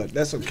reading, but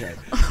that's okay.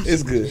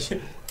 It's good.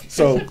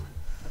 So,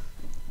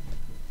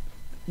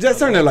 just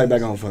turn that light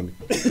back on for me.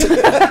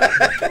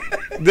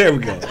 There we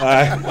go. All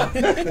right.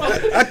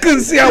 I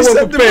couldn't see. I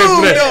wasn't prepared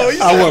for that.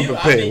 I wasn't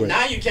prepared.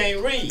 Now you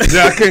can't read.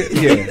 Yeah, I can't.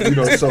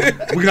 Yeah, so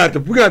we got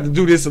to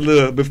do this a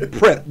little bit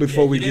prep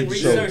before we get the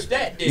show. Research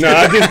that, did No,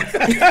 I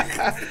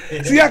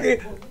didn't. See, I can.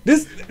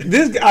 This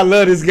I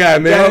love this guy,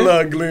 man. Gotta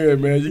love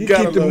Glenn, man. You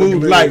gotta keep the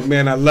mood light,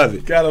 man. I love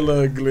it. Gotta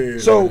love Glenn.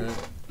 So, man.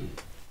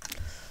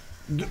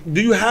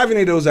 Do you have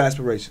any of those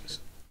aspirations?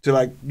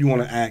 To you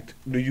want to act?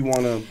 Do you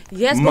want to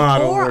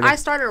model? Before I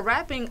started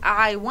rapping,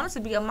 I wanted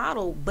to be a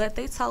model, but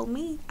they told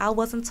me I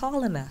wasn't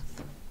tall enough.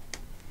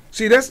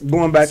 See, that's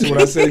going back to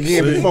what I said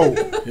again before.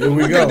 Here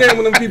we go. Damn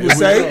what them people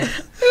say.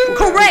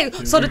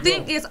 Correct. So the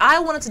thing is, I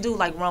wanted to do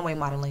runway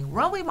modeling.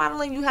 Runway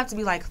modeling, you have to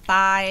be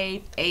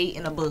 5'8"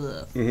 and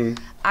above.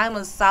 I'm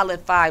a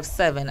solid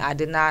 5'7". I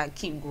did not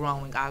keep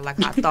growing. I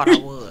thought I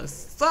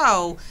was.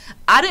 So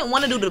I didn't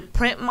want to do the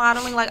print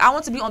modeling. I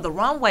want to be on the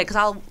runway because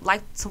I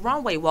like to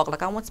runway walk.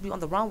 I want to be on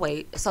the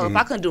runway. So if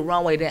I couldn't do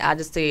runway, then I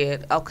just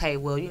said, okay,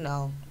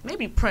 well,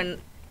 maybe print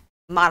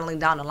modeling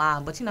down the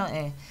line. But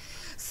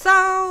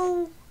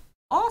so.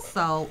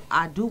 Also,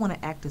 I do want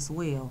to act as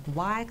well.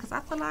 Why? Because I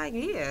feel like,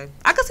 I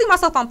can see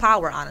myself on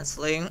Power,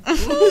 honestly.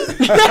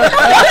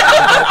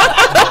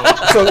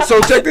 So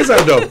check this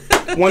out, though.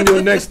 One of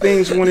your next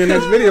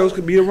videos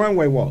could be a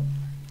runway walk.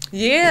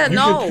 Yeah, you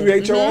can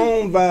create your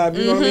own vibe,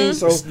 you know what I mean?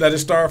 So let it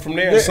start from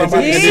there.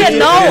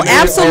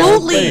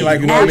 Absolutely.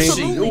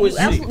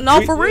 Absolutely.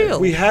 No, for real.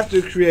 We have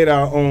to create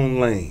our own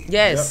lane.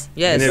 Yes,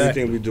 yes. And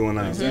everything we're doing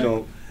now.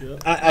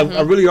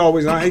 I really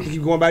always, and I hate to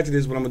keep going back to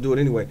this, but I'm going to do it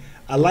anyway.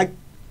 I like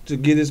to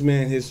give this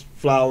man his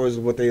flowers,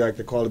 what they like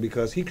to call it,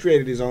 because he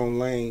created his own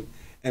lane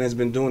and has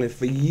been doing it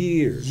for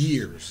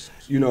years.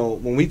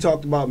 When we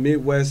talked about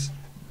Midwest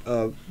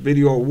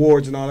Video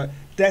Awards and all that,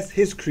 that's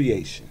his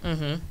creation.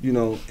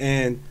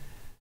 And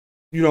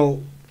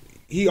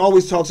he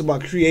always talks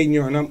about creating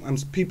your, and I'm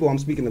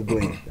speaking of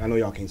Glenn. I know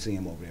y'all can't see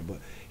him over there, but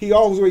he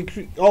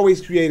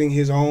always creating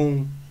his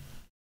own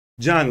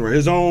genre,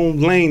 his own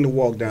lane to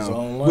walk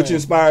down, which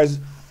inspires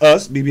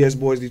us, BBS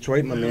Boys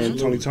Detroit, my man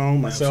Tony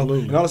Tone, myself,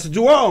 and all us to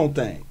do our own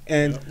thing.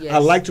 And I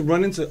like to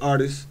run into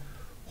artists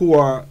who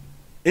are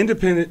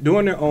independent,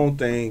 doing their own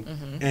thing,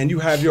 and you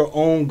have your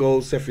own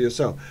goals set for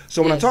yourself.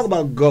 So when I talk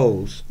about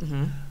goals,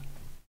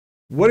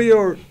 what are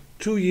your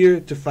 2-year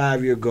to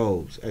 5-year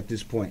goals at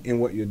this point in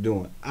what you're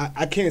doing?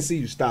 I can't see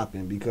you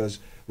stopping because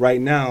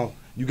right now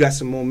you got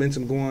some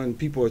momentum going.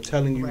 People are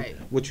telling you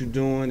what you're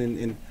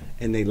doing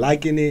and they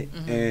liking it.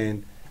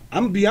 And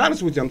I'm going to be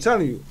honest with you. I'm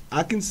telling you,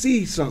 I can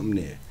see something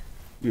there,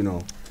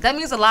 That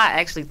means a lot,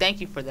 actually.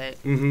 Thank you for that.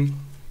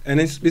 And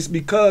it's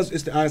because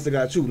it's the honest to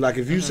God truth. Like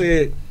if you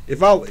said,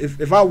 if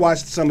I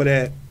watched some of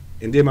that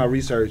and did my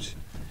research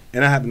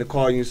and I happened to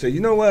call you and say, you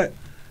know what?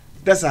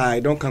 That's all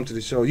right. Don't come to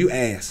the show. You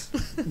ass.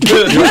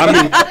 Because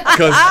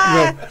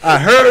I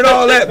heard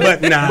all that,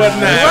 but nah.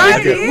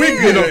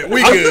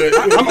 We good.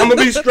 I'm gonna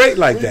be straight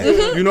like that.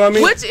 You know what I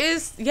mean? Which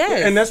is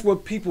and that's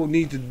what people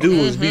need to do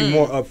is be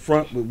more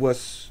upfront with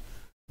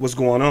what's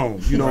going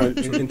on.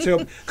 And tell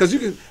because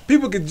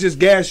people could just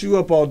gas you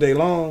up all day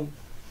long,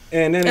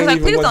 and then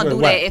it's please don't do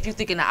that if you're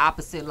thinking the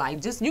opposite.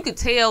 Just you could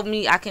tell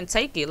me I can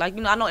take it.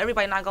 I know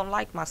everybody not gonna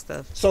like my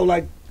stuff. So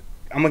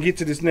I'm gonna get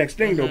to this next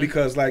thing though,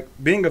 because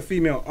being a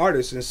female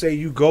artist and say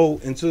you go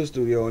into the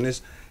studio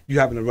and you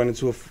happen to run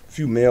into a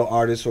few male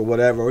artists or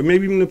whatever, or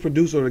maybe even the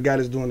producer or the guy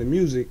that's doing the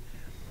music,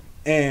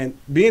 and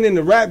being in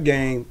the rap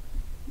game,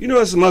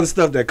 there's some other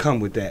stuff that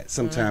come with that.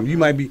 Sometimes you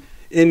might be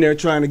in there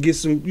trying to get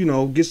some,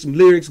 get some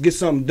lyrics, get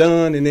something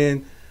done, and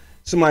then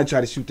somebody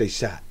try to shoot their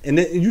shot, and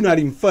then you're not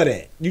even for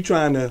that. You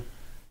trying to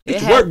get It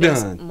the work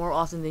happens done. more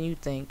often than you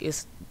think.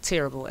 It's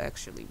terrible,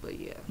 actually, but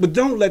yeah. But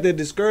don't let that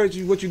discourage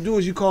you. What you do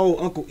is you call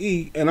Uncle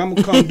E, and I'm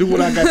gonna come do what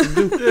I got to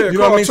do. Yeah, you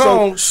know what I mean?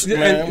 Tones, So,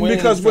 man, and we ain't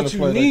because what finna you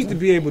play need that to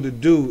be able to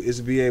do is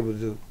be able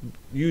to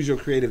use your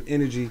creative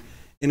energy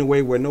in a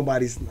way where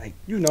nobody's like,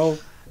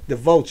 the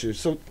vulture.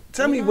 So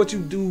tell me what you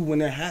do when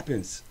that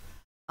happens.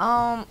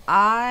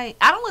 I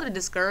don't let it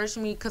discourage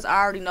me because I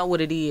already know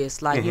what it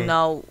is. Like,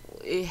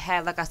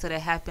 like I said, it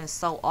happens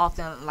so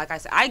often. Like I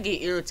said, I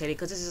get irritated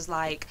because it's just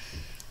like,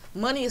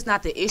 money is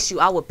not the issue.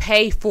 I would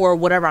pay for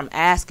whatever I'm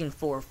asking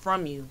for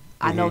from you.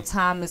 I know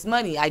time is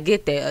money. I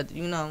get that,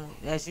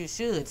 as you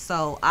should.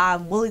 So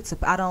I'm willing to,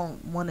 I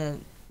don't want to,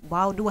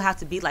 why do it have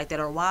to be like that?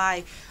 Or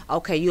why,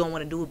 okay, you don't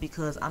want to do it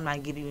because I'm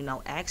not giving you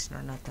no action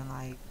or nothing.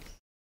 Like,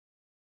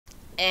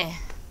 I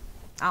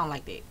don't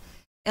like that.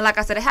 And like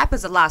I said, it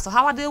happens a lot. So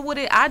how I deal with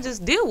it, I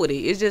just deal with it.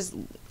 It's just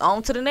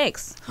on to the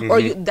next.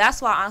 Or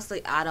that's why,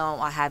 honestly,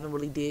 I haven't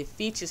really did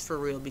features for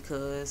real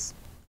because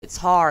it's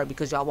hard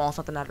because y'all want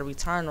something out of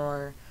return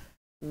or,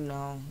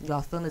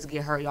 y'all feelings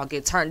get hurt, y'all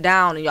get turned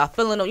down and y'all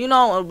feeling,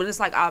 but it's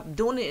like I'm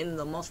doing it in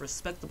the most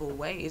respectable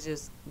way. It's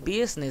just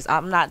business.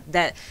 I'm not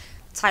that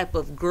type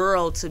of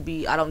girl to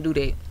be, I don't do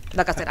that.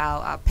 Like I said,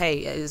 I'll pay.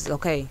 It's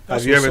okay.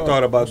 Have you ever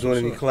thought about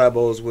doing any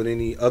collabos with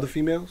any other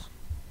females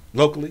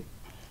locally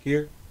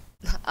here?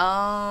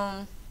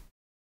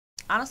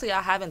 Honestly,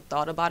 I haven't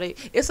thought about it.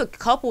 It's a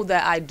couple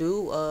that I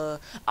do.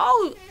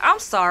 I'm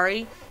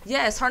sorry.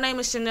 Yes, her name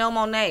is Chanel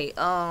Monet.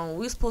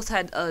 We supposed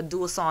to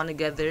do a song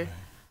together.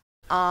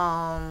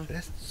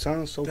 That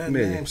sounds so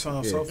familiar. That name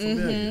sounds so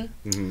familiar.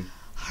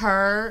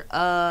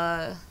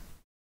 Her,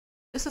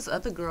 this is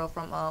other girl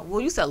from,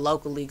 you said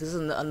locally because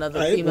this is another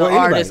Right, female well,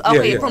 artist.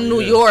 anybody. Okay, from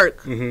New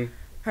York. Mm-hmm.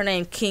 Her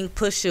name King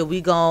Pusha.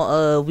 We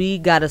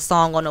got a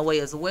song on the way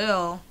as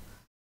well.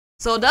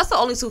 So that's the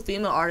only two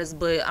female artists,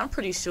 but I'm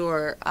pretty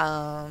sure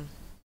I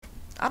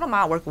don't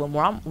mind working with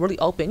more. I'm really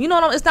open.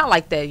 It's not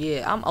like that.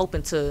 Yeah, I'm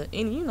open to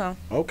any.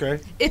 Okay.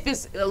 If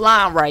it's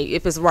aligned right,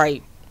 if it's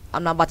right,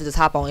 I'm not about to just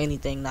hop on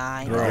anything. Nah,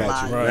 I ain't gonna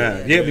lie.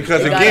 Right. Yeah,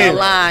 because You again,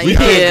 gotta we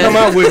can't come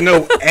out with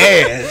no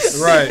ass.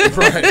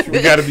 Right.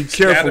 We got to be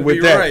careful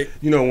with that. Right.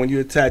 When you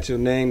attach your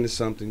name to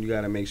something, you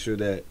got to make sure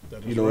that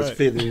it's right.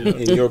 fitting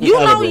in your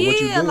caliber. What you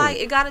doing. Like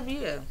it gotta be.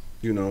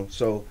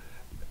 So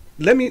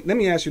let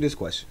me ask you this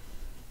question.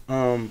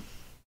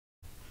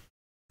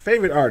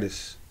 Favorite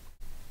artists.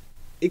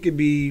 It could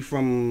be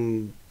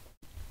from,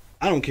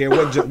 I don't care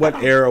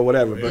what era or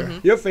whatever,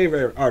 but your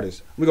favorite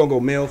artist. We're gonna go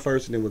male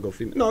first, and then we'll go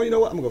female. No, you know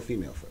what? I'm gonna go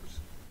female first.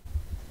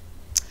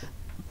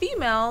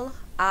 Female,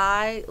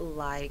 I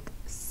like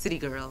City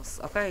Girls.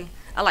 Okay,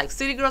 I like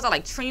City Girls. I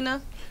like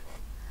Trina.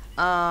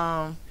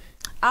 I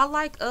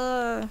like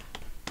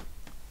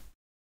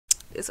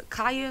is it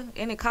Kaya?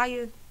 Ain't it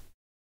Kaya?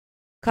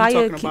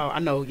 Kaya, talking about, I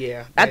know,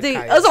 yeah. I think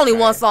Kaya, there's only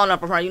Kaya. one song up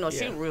from her.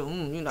 She Yeah.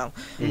 real,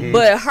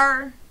 But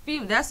her,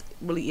 that's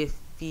really it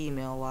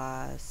female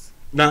wise.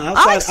 Now I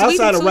like outside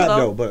Sweetie of too, rap though.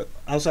 though, but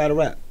outside of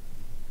rap,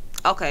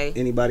 Okay.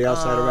 anybody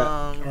outside of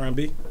rap?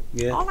 R&B.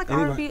 Yeah, I like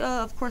anybody? R&B.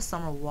 Of course,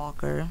 Summer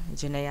Walker,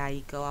 Janae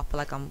Aiko. I feel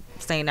like I'm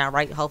saying that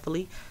right.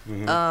 Hopefully,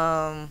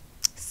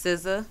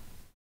 SZA.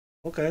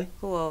 Okay.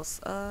 Who else?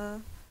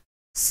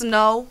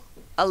 Snow,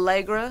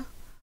 Allegra.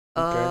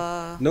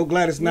 Okay. No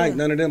Gladys Knight, yeah.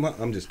 none of them. Huh?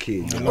 I'm just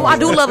kidding. Oh, I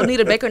do love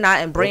Anita Baker Knight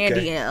and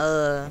Brandy Okay.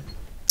 and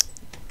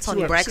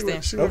Tony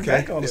Braxton. She went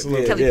back on us a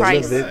little Kelly bit.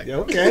 Price.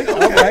 Okay. All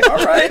right.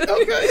 All right.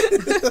 Okay.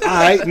 All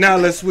right. Now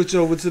let's switch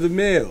over to the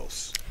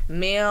males.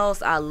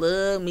 Males, I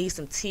love me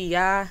some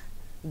T.I.,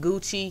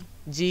 Gucci,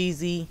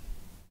 Jeezy,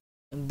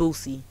 and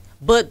Boosie.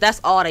 But that's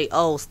all they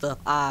old stuff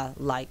I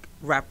like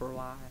rapper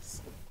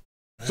wise.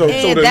 So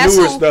the that's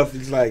newer who- stuff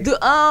is like.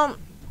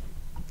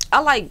 I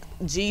like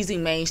Jeezy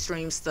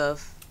mainstream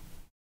stuff.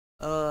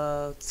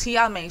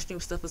 T.I. mainstream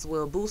stuff as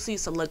well. Boosie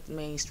select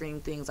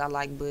mainstream things I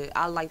like, but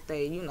I like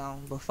they,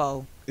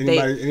 before.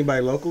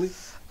 Anybody locally?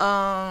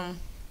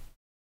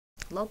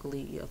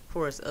 Locally, of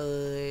course.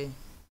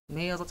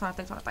 Males, I'm trying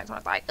to think.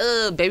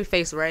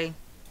 Babyface Ray.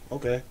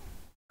 Okay.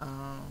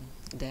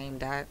 Dame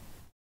Dot.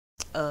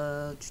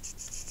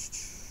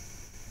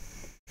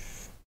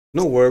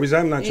 No worries.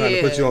 I'm not trying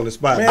to put you on the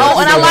spot. Man, Oh,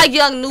 and I like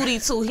Young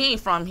Nudie too. He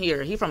ain't from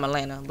here. He from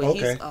Atlanta, but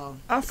Okay. he's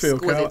I feel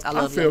exquisite. kind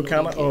love of. I feel Young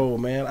kind of Nudie.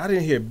 old, man. I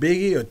didn't hear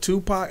Biggie or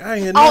Tupac. I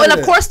ain't hear none Oh, and of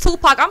of that. course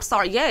Tupac. I'm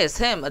sorry. Yes,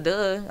 him.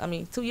 Duh. I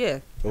mean, too. Yeah.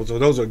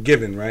 Those are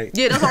given, right?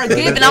 Yeah, those are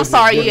given. I'm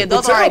sorry. Yeah,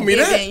 those Well, are tell me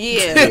given.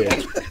 that.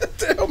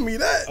 Yeah. Tell me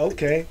that.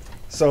 Okay.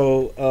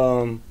 So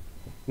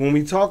when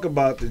we talk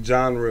about the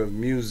genre of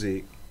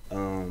music,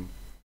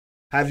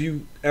 have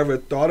you ever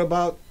thought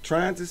about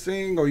trying to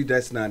sing, or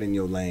that's not in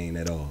your lane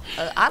at all?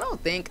 I don't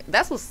think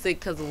that's what's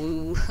sick because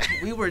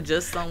we were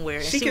just somewhere.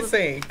 And She can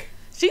sing.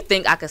 She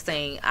think I could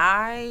sing. If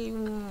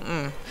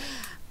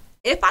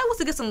I was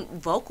to get some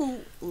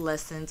vocal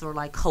lessons or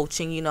like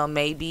coaching,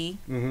 maybe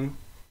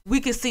we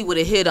could see what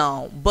it hit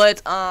on.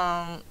 But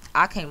I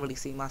can't really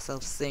see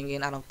myself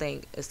singing. I don't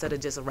think instead of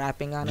just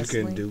rapping.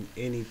 Honestly, You can do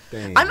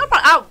anything. I know.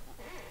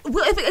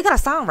 Well, if it gotta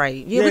sound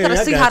right. Yeah, we gotta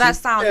see how that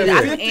sounded.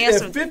 I can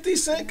answer. If 50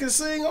 Cent can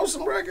sing on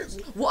some records.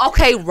 Well,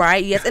 okay,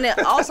 right, yes. And then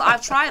also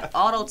I've tried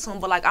auto-tune,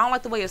 but like I don't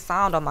like the way it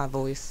sound on my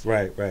voice.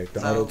 Right.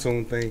 The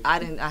auto-tune thing. I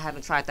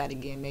haven't tried that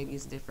again. Maybe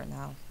it's different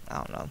now. I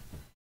don't know.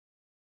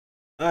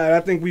 All right, I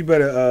think we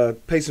better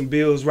pay some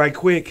bills right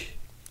quick,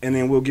 and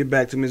then we'll get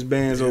back to Miss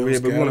Bands over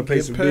here. But we want to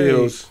pay some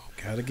bills.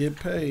 Gotta get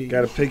paid.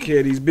 Gotta take care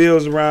of these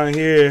bills around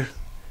here.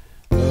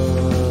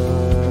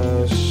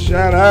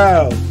 Shout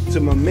out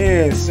to my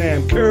man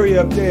Sam Curry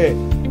up there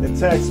at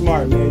Tax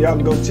Smart, man. Y'all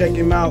can go check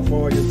him out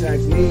for all your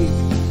tax needs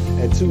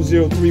at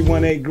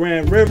 20318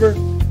 Grand River.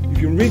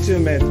 You can reach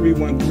him at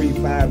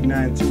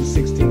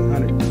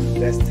 313-592-1600.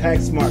 That's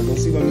Tax Smart. Go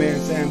see my man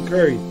Sam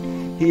Curry.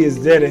 He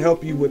is there to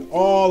help you with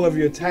all of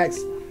your tax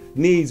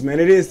needs, man.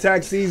 It is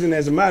tax season.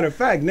 As a matter of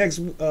fact,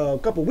 next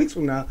couple weeks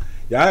from now,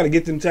 y'all got to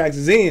get them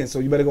taxes in, so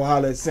you better go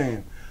holler at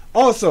Sam.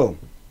 Also,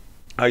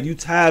 are you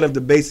tired of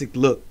the basic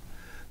look?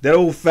 That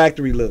old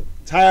factory look?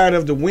 Tired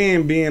of the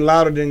wind being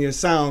louder than your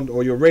sound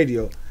or your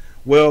radio?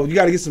 Well, you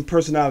got to get some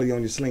personality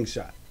on your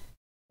slingshot.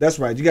 That's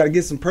right. You got to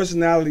get some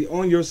personality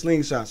on your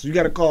slingshot. So you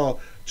got to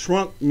call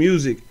Trunk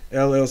Music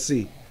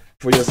LLC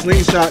for your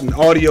slingshot and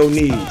audio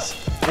needs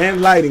and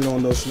lighting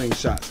on those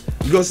slingshots.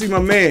 You go see my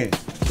man.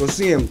 Go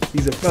see him.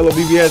 He's a fellow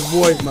BBS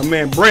boy. My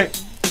man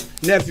Brent,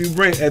 nephew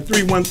Brent at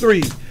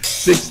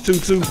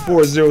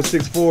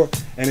 313-622-4064,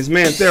 and his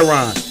man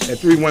Theron at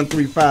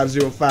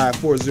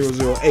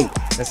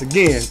 313-505-4008. That's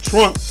again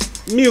Trunk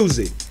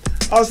Music.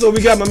 Also,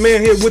 we got my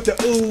man here with the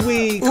Ooh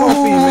Wee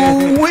Coffee,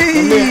 man. My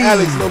man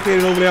Alex,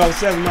 located over there on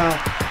 7 Mile.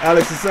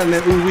 Alex is selling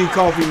that Ooh Wee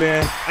Coffee,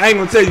 man. I ain't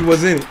gonna tell you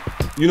what's in it.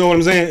 You know what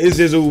I'm saying? It's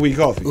just Ooh Wee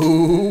Coffee.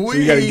 Ooh Wee. So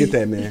you gotta get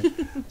that, man.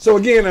 So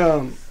again,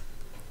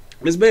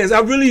 Ms. Bands, I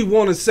really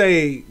want to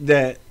say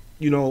that,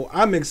 you know,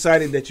 I'm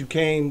excited that you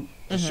came,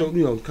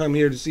 come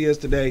here to see us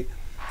today.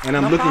 And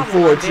I'm looking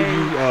forward to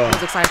you. I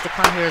was excited to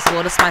come here as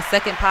well. This is my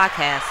second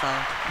podcast, so.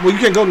 Well, you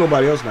can't go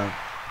nobody else now.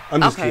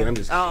 I'm just kidding. I'm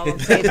just kidding. Oh,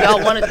 okay. If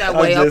y'all want it that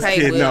way, okay.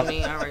 Kidding. Well, No. I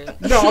mean, all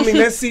right. No, I mean,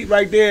 that seat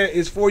right there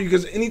is for you,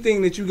 because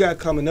anything that you got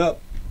coming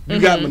up, you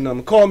got my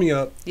number. Call me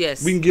up.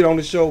 Yes. We can get on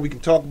the show. We can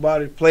talk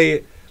about it, play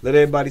it, let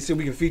everybody see.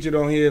 We can feature it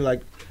on here,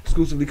 like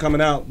exclusively coming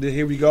out. Then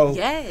here we go.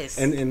 Yes.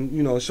 And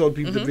you know, show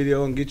people the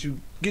video and get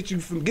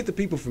the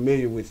people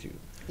familiar with you.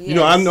 Yes. You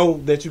know, I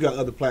know that you got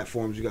other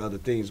platforms, you got other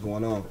things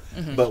going on,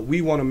 but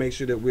we want to make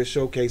sure that we're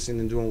showcasing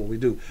and doing what we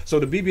do. So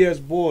the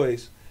BBS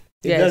Boys,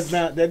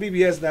 that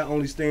BBS not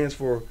only stands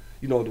for,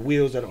 you know, the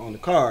wheels that are on the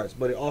cars,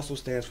 but it also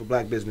stands for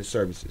Black Business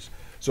Services.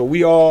 So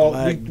we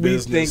think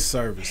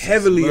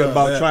heavily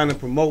about trying to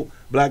promote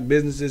black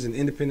businesses and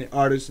independent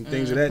artists and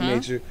things of that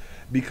nature,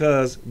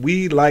 because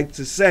we like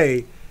to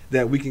say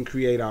that we can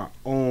create our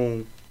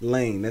own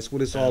lane. That's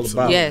what it's all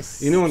about.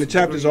 Yes. You know, and the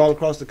chapters all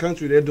across the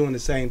country, they're doing the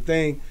same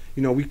thing.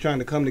 You know, we're trying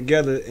to come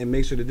together and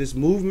make sure that this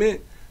movement,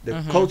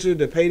 the culture,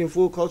 the paid in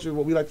full culture,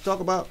 what we like to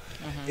talk about,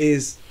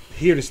 is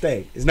here to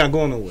stay. It's not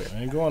going nowhere.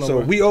 Ain't going so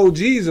nowhere. we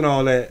OGs and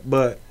all that,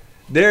 but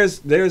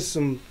there's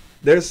some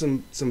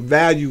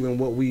value in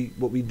what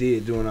we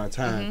did during our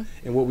time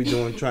and what we're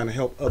doing trying to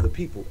help other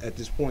people at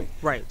this point.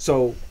 Right.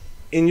 So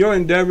in your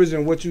endeavors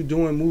and what you're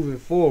doing moving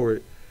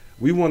forward,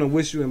 we want to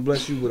wish you and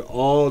bless you with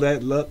all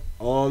that luck,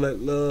 all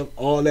that love,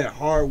 all that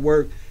hard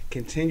work.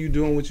 Continue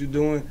doing what you're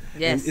doing,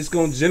 and it's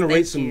going to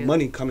generate some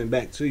money coming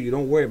back to you.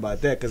 Don't worry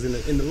about that, because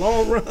in the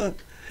long run, you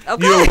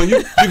know, when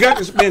you got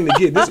to spend to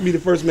get. This will be the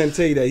first man to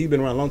tell you that. He's been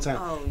around a long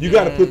time. You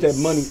got to put that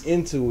money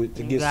into it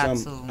to get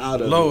some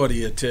out of it. Lord,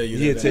 he'll tell you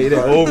that. He'll tell you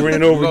that over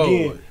and over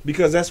again,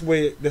 because that's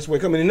where it's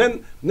coming.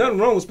 And nothing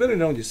wrong with spending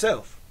it on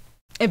yourself.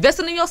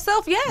 Investing in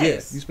yourself, yes.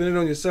 Yes, you spend it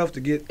on yourself to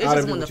get it's out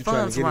just of it when what the you're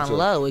trying funds to get run into.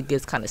 low, it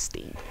gets kind of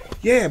steep.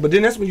 Yeah, but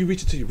then that's when you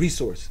reach into your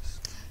resources.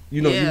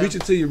 You know, you reach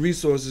into your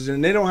resources,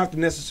 and they don't have to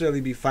necessarily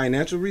be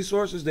financial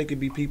resources. They could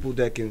be people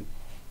that can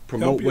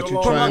promote what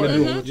you're trying to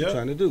do and what you're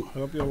trying to do.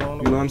 Help you along the way.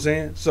 You know what I'm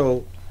saying?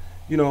 So,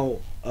 you know,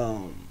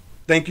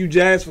 thank you,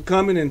 Jazz, for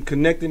coming and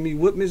connecting me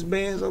with Miss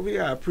Bands over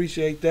here. I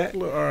appreciate that. A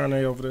little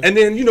RNA over there. And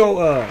then, you know,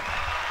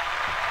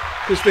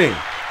 Christine,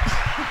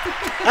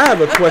 I have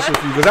a question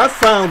for you, because I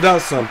found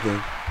out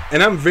something,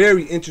 and I'm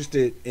very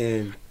interested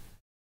in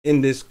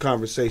this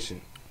conversation.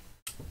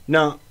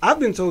 Now, I've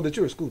been told that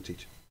you're a school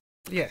teacher.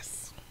 Yes.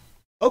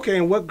 Okay,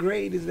 and what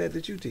grade is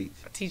that you teach?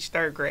 I teach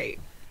third grade.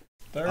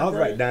 All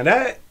right,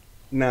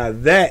 now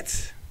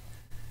that's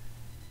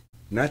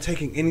not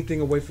taking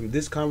anything away from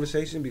this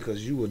conversation,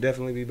 because you will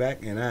definitely be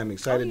back, and I'm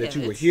excited that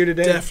you were here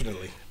today.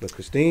 Definitely. But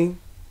Christine,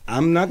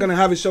 I'm not gonna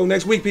have a show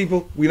next week,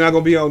 people. We're not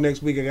gonna be on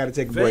next week. I gotta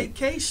take a break.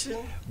 Vacation.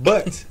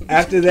 But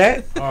after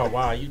that, oh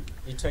wow, you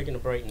taking a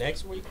break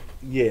next week?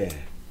 Yeah.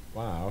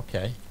 Wow.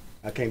 Okay.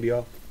 I can't be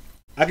off.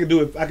 I can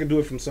do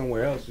it from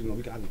somewhere else. You know,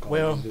 I can call.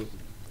 Well,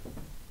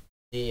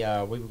 we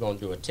were gonna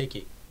do a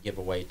ticket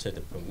giveaway to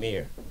the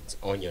premiere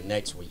on your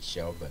next week's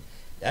show, but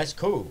that's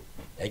cool.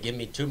 They give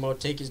me 2 more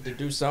tickets to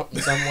do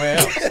something somewhere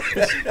else.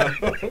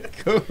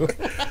 Cool.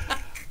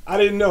 I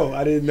didn't know,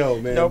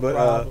 man. No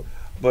problem.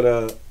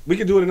 But we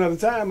could do it another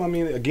time. I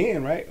mean,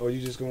 again, right? Or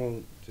you just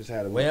gonna Just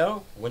had a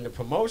Well, when the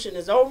promotion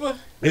is over,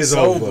 it's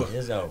over.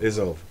 It's over. It's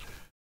over.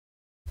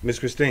 Miss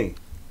Christine,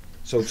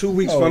 so 2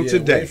 weeks Oh, from yeah,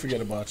 today, we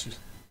forget about you.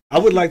 I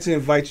would like to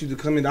invite you to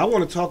come in. I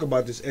want to talk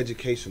about this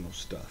educational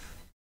stuff.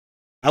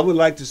 I would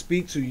like to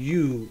speak to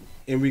you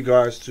in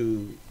regards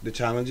to the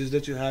challenges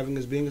that you're having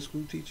as being a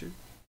school teacher.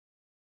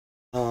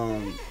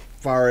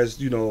 Far as,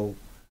 you know,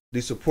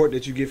 the support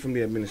that you get from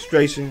the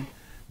administration,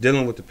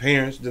 dealing with the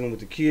parents, dealing with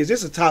the kids.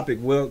 It's a topic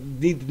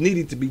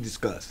needing to be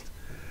discussed.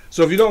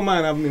 So if you don't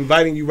mind, I'm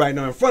inviting you right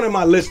now in front of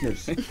my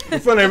listeners, in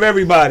front of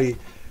everybody.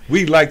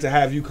 We'd like to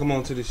have you come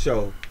on to the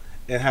show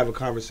and have a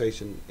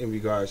conversation in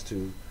regards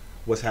to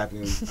what's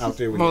happening out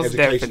there with Most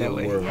the educational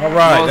definitely. world. All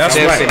right, That's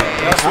right.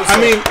 That's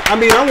I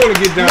mean, I want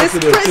to get down to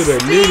the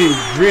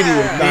nitty gritty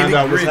and find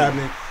out what's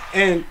happening.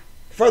 And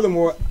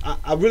furthermore,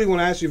 I really want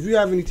to ask you if you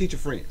have any teacher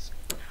friends.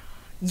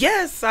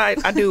 Yes, I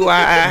do.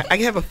 I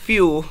have a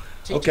few.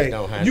 Teachers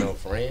don't have no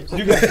friends.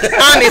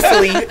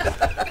 Honestly,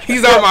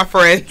 these are my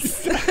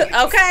friends.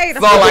 Okay,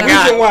 that's all I The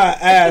got. reason why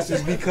I asked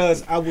is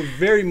because I would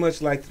very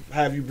much like to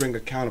have you bring a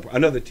counterpart,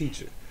 another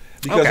teacher,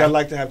 because Okay. I'd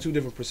like to have two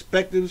different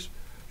perspectives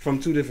from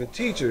two different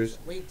teachers,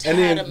 and tired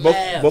then of both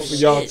math. of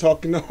y'all Shit.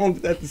 talking on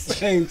at the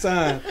same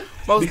time.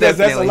 Most Because that's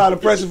a definitely. lot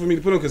of pressure for me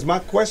to put on. Because my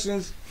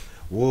questions,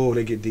 whoa,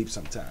 they get deep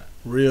sometimes.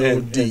 Real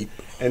deep.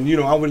 And you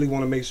know, I really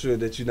want to make sure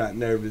that you're not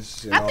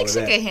nervous and I all think of she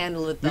that. can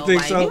handle it though. You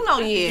think like, so? You know,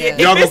 yeah. Y'all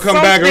gonna If it's come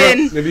back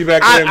something- up and be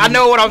back there? I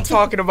know what I'm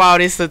talking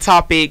about. It's a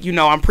topic,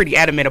 I'm pretty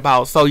adamant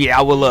about. So yeah,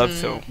 I would love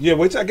to. Yeah,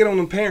 wait till I get on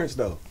them parents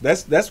though.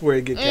 That's where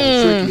it get kind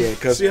of tricky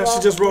at. Cause See how she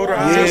just rolled her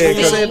eyes yeah, when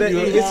you said that?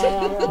 it's,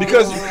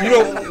 because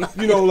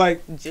you know,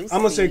 like I'm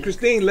gonna say,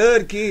 Christine love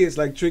the kids,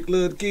 like Trick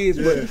love the kids,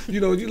 but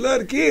you love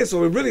the kids, so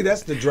really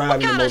that's the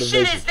drive and the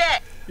motivation.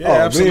 Yeah, Oh,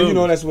 absolutely.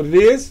 man, that's what it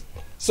is.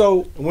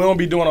 So we don't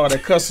be doing all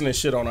that cussing and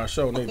shit on our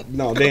show, nigga.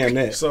 No, damn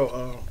that.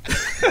 So,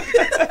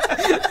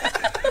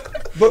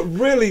 but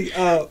really,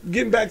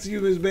 getting back to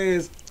you, Ms.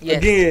 Bands, Yes.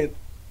 again,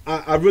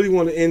 I really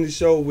want to end the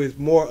show with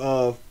more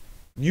of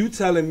you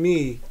telling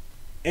me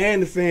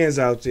and the fans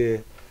out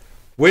there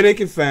where they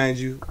can find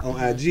you on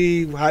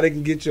IG, how they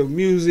can get your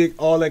music,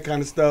 all that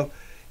kind of stuff.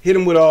 Hit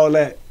them with all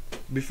that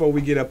before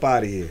we get up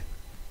out of here.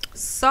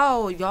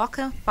 So y'all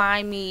can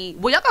find me.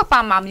 Well, y'all can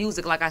find my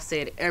music, like I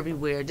said,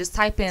 everywhere. Just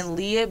type in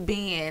Leah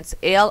Bands,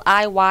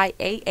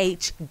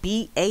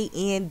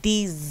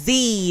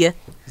 LIYAHBANDZ.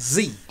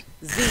 Z.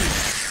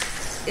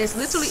 It's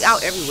literally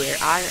out everywhere.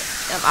 I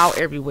am out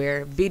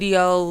everywhere.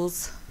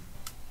 Videos,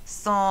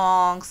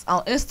 songs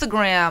on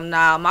Instagram.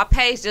 Now my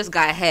page just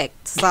got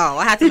hacked, so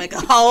I have to make a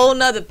whole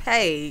nother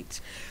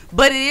page.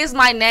 But it is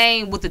my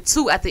name with the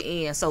 2 at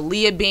the end. So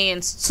Leah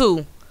Bands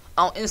 2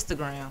 on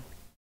Instagram.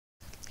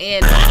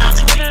 And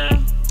Twitter,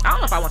 I don't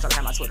know if I want y'all to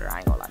have my Twitter. I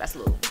ain't gonna lie, that's a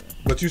little.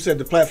 But you said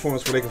the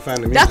platforms where they can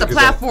find the music. That's the is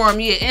that platform,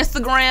 yeah.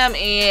 Instagram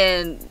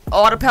and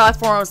all the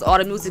platforms, all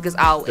the music is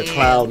out. the and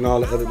cloud and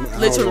all the other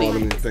Literally. all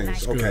them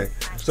things. Okay,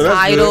 so that's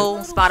Tidal,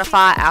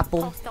 Spotify,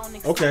 Apple.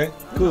 good. Okay,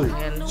 cool.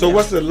 And, So yeah.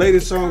 what's the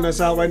latest song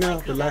that's out right now?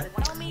 The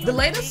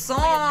latest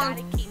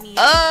song,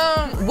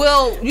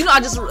 well,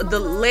 the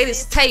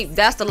latest tape,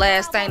 that's the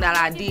last thing that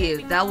I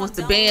did. That was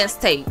the band's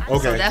tape.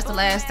 Okay. So that's the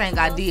last thing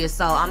I did.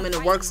 So I'm in the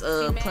works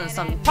of putting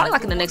something, probably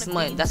like in the next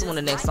month. That's when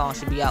the next song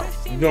should be out.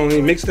 You doing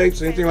any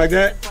mixtapes or anything like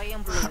that?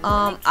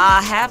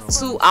 I have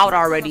 2 out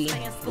already.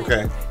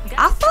 Okay.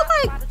 I feel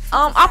like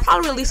I'll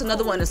probably release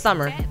another one in the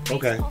summer.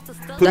 Okay.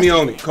 Put me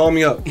on it. Call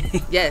me up.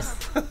 Yes.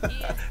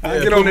 I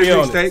Yeah, get on put that me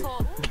on it.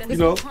 mixtape. You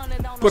know.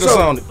 Put us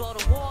on it.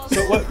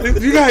 So what?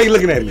 You know how you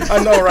looking at me? I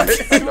know, right?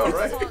 I know,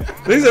 right?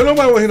 They said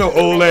nobody want to hear no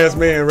old ass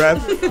man rap.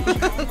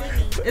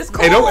 It's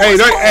cool. Hey, don't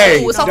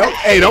It's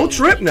okay. don't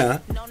trip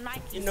now.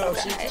 You know,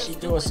 she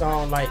do a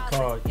song like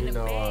called,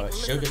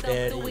 Sugar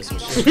Daddy or some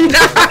shit.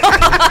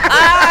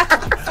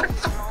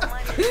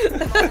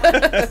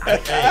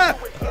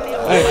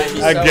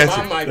 I guess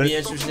I might be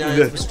interested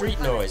in for street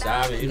noise.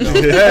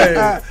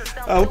 Hey,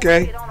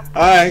 okay. All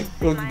right.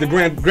 Well, the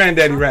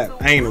granddaddy rap.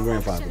 I ain't no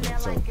grandfather,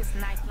 so.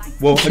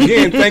 Well,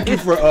 again, thank you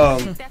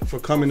for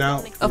coming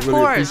out. Of We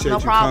really course, appreciate no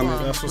you problem.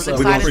 coming. That's what's Was up.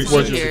 We're gonna excited to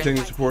support be your here.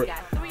 continued support,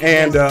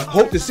 and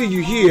hope to see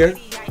you here.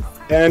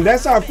 And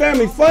that's our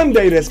Family Fun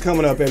Day that's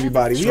coming up,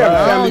 everybody. We have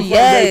a Family Fun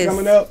Day yes.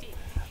 coming up,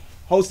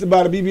 hosted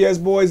by the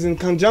BBS Boys in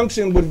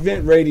conjunction with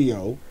Vent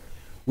Radio.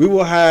 We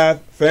will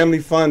have Family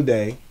Fun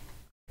Day.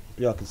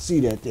 Y'all can see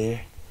that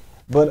there,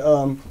 but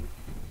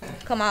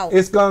Come out.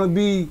 it's gonna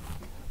be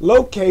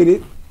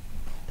located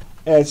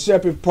at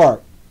Shepherd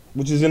Park,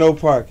 which is in Oak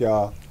Park,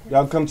 y'all.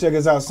 Y'all come check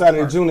us out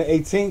Saturday, June the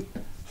 18th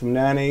from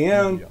 9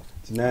 a.m.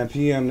 to 9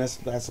 p.m. That's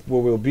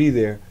where we'll be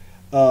there.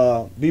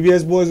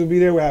 BBS Boys will be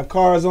there. We'll have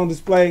cars on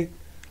display.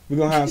 We're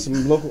going to have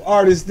some local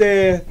artists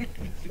there.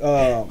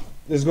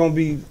 There's going to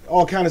be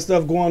all kind of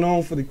stuff going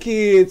on for the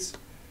kids.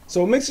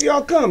 So make sure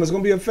y'all come. It's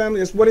going to be a family.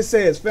 That's what it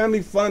says,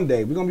 Family Fun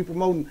Day. We're going to be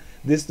promoting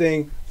this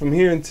thing from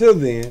here until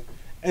then.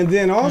 And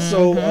then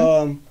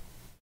also...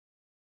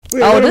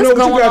 this is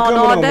going on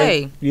all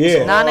day. Man.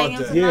 Yeah. 9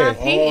 a.m. to Yeah. 9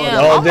 p.m.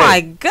 All Oh day.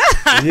 my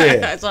God.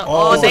 Yeah. It's an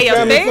all day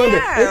Family Fun Day.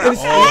 affair. And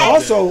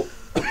also,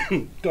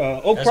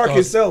 Oak Park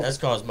itself. That's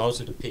because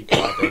most of the people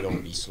out there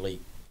gonna be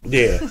asleep.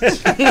 Yeah.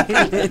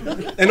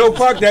 And Oak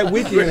Park that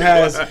weekend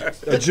has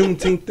a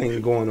Juneteenth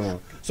thing going on.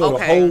 So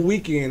the whole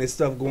weekend is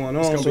stuff going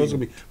on. So it's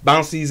gonna be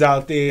bouncies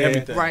out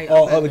there,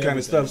 all other kind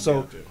of stuff.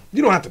 So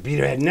you don't have to be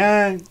there at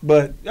 9,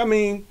 but I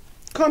mean,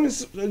 come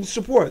and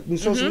support and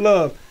show some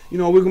love. You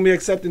know, we're gonna be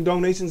accepting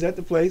donations at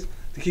the place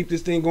to keep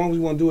this thing going. We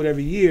want to do it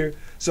every year.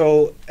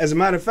 So as a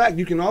matter of fact,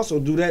 you can also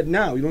do that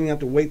now. You don't even have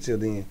to wait till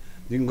then.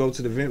 You can go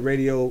to the Vent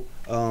Radio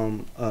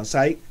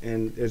site,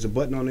 and there's a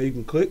button on there you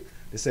can click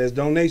that says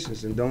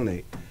donations and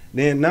donate.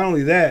 Then not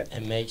only that,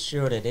 and make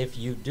sure that if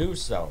you do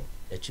so,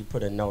 that you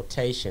put a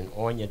notation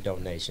on your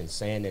donation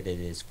saying that it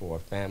is for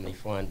Family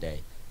Fun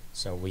Day,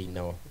 so we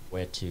know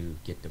where to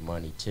get the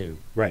money to.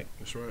 Right.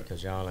 That's right.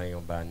 Because y'all ain't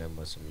gonna buy nothing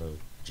but some little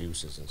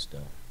juices and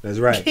stuff. That's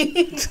right.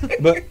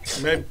 But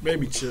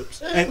maybe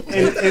chips.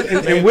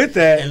 And with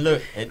that, and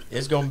look,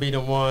 it's gonna be the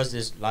ones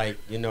that's like,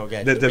 you know,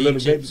 got the the little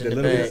chips baby,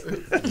 in the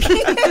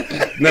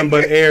bag. nothing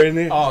but air in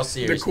there. All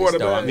seriousness,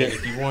 though. I mean, Yeah.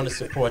 if you want to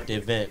support the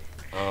event,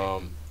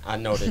 I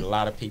know that a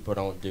lot of people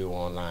don't do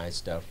online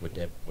stuff with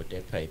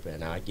their paper,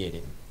 and I get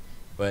it.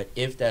 But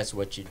if that's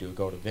what you do,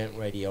 go to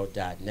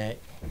ventradio.net,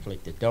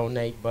 click the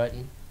donate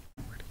button,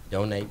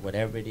 donate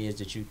whatever it is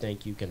that you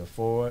think you can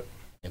afford,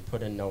 and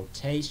put a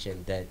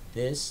notation that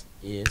this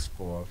is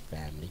for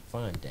Family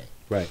Fun Day.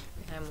 Right.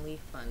 Family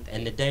Fun Day.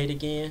 And the date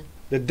again?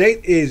 The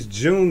date is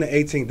June the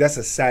 18th. That's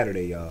a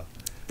Saturday, y'all.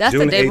 That's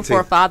June the day 18th.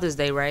 before Father's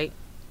Day, right?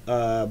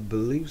 I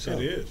believe so.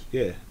 It is.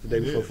 Yeah, the day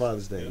before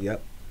Father's Day.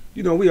 Yep.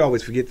 You know, we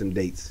always forget them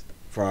dates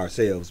for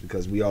ourselves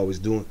because we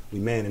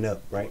manning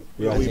up, right?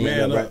 We always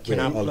man up. Right? Can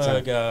I all the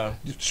plug? time.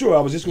 Sure,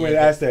 I was just going to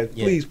ask that.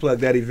 Please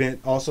plug that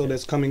event also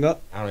that's coming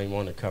up. I don't even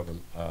want to cover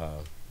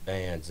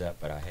bands up,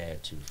 but I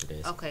had to for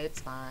this. Okay, it's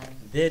fine.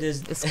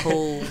 It's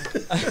cool.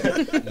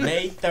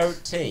 May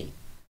 13th,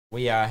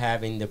 we are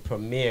having the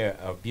premiere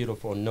of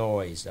Beautiful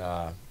Noise,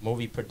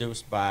 movie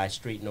produced by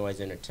Street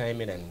Noise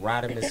Entertainment and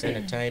Rodimus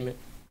Entertainment,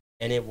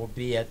 and it will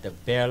be at the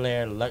Bel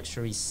Air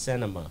Luxury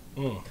Cinema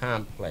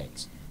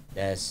Complex.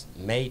 That's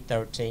May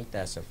 13th.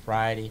 That's a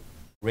Friday.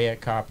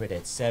 Red carpet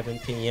at 7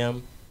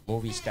 p.m.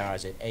 Movie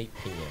stars at 8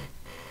 p.m.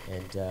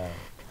 And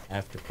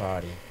after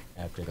party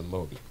after the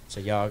movie. So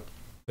y'all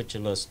put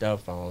your little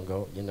stuff on.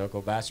 Go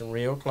buy some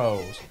real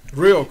clothes.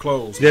 Real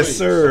clothes. Yes, please.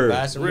 sir.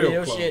 Buy some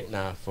real shit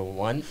now for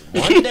one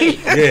day.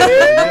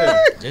 Yeah.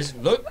 Just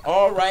look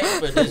all right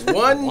for this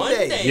one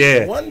day.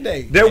 Yeah. One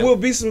day. There will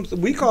be some.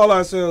 We call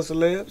ourselves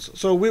celebs,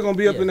 so we're gonna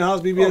be up in the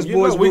house. BBS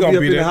boys we will gonna be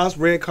up be in the there. house.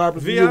 Red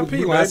carpet. VIP.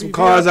 We're gonna have some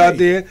cars out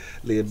there.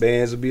 Leah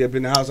Bands will be up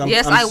in the house.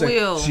 Yes, I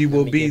will. She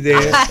will be there.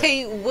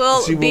 I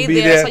will She be will be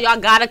there, there. so y'all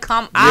gotta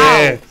come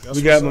Yeah, out.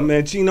 we got my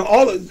man Chino.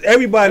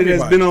 Everybody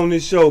that's been on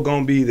this show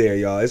gonna be there,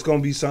 y'all. It's gonna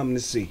be something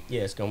to see.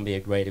 Yeah, it's gonna be a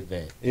great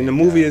event. And the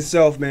movie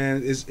itself,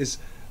 man, is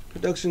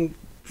production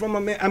from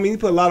a man. I mean, he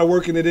put a lot of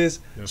work into this,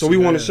 so we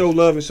want to show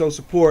love and show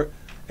support.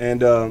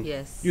 And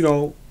you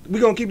know, we're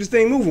gonna keep this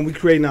thing moving. We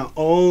creating our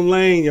own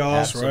lane, y'all.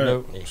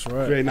 Absolutely. That's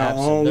right. Creating our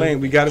own lane.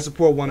 We gotta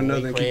support one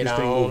another and keep create this our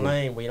thing own moving.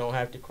 lane. We don't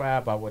have to cry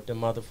about what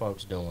them other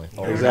folks doing.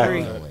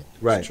 Exactly.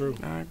 Right. It's true.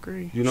 I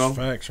agree. You know?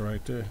 Facts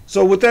right there.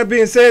 So with that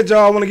being said, y'all,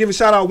 I want to give a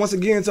shout out once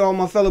again to all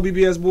my fellow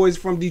BBS boys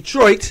from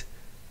Detroit.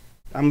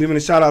 I'm giving a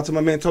shout out to my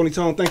man Tony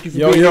Tone. Thank you for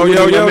being here with me,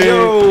 my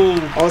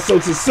man. Also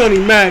to Sonny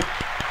Mac,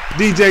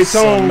 DJ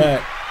Tone,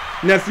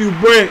 nephew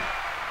Brent,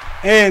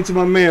 and to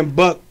my man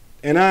Buck.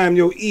 And I am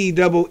your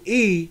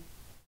E-double-E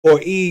or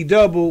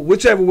E-double,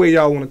 whichever way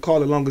y'all want to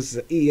call it, long as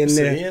it's an E in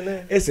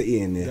there. It's an E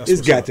in there. It's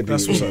got to be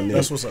an E in there.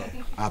 That's what's up.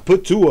 I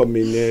put 2 of them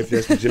in there if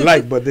that's what you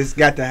like, but it's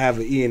got to have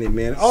an E in it,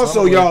 man.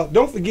 Also, y'all,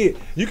 don't forget,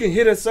 you can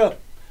hit us up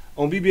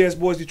on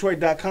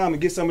bbsboysdetroit.com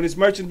and get some of this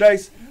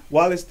merchandise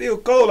while it's still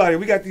cold out here.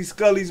 We got these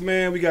Scullies,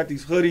 man. We got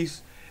these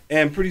hoodies.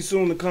 And pretty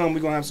soon to come, we're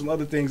going to have some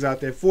other things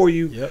out there for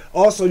you. Yep.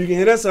 Also, you can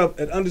hit us up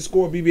at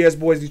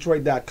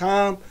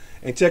 _bbsboysdetroit.com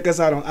and check us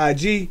out on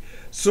IG.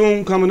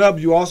 Soon coming up,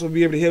 you also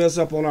be able to hit us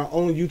up on our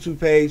own YouTube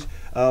page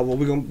where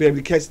we're going to be able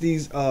to catch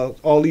these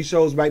all these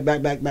shows back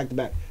to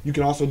back. You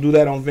can also do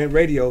that on Vent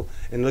Radio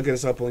and look at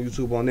us up on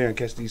YouTube on there and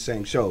catch these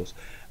same shows.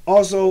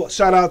 Also,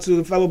 shout out to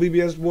the fellow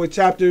BBS Boy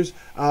chapters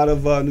out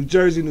of New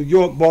Jersey, New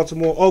York,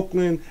 Baltimore,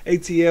 Oakland,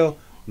 ATL,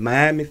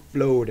 Miami,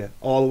 Florida,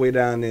 all the way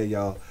down there,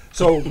 y'all.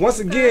 So, once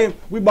again,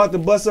 we about to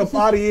bust up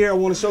out of here. I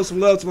want to show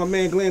some love to my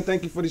man Glenn.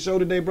 Thank you for the show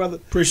today, brother.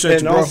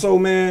 Appreciate you, bro. And also,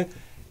 man,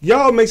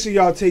 y'all make sure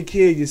y'all take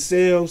care of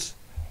yourselves.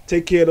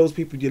 Take care of those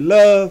people you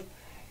love.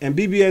 And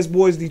BBS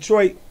Boys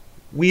Detroit,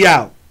 we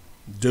out.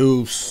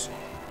 Deuce.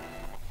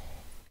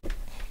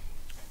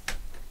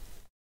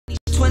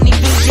 20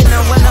 vision,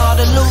 I want all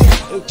the loot.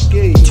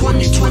 Okay.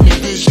 20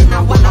 vision,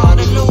 I want all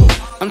the loot.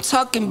 I'm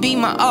talking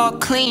Beamer all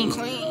clean,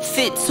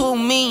 fit too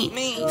mean,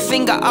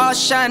 finger all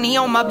shiny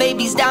on my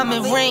baby's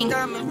diamond ring.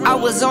 I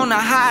was on a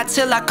high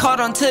till I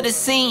caught onto the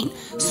scene.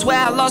 Swear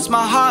I lost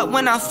my heart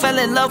when I fell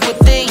in love with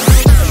things.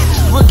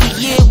 Rookie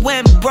year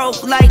went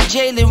broke like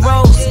Jalen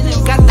Rose.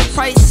 Got the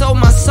price, sold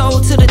my soul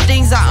to the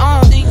things I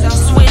own.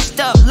 Switched Switched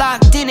up,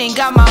 locked in, and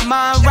got my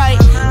mind right.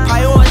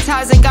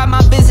 Prioritizing, got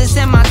my business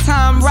and my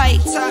time right.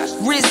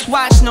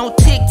 Wristwatch, no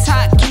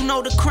TikTok, you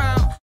know the crime.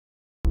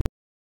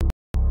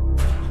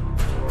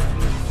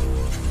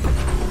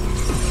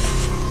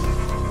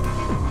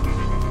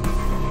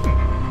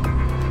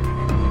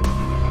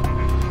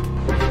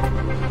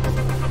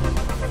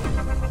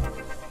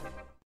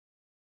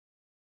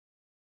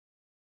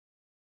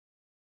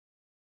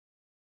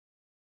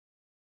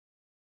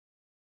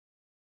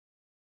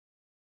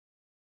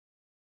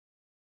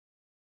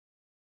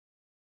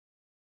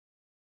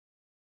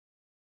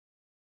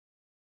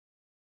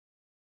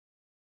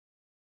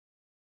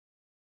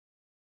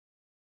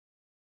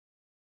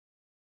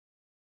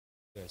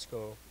 In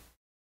school.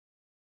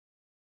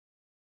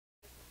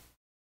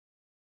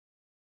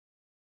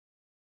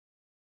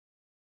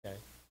 Okay.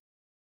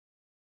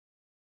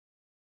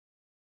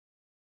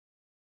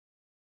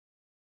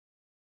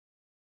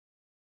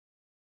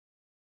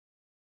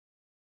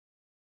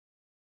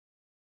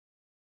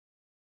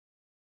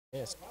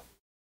 Yes.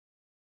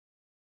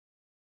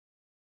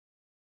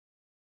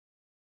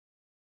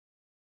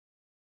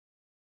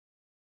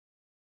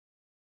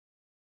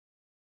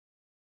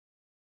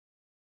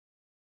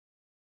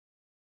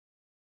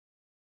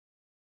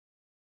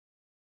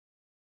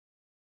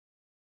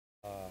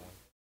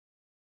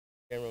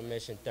 General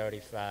Mission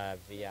 35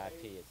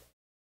 VIP is.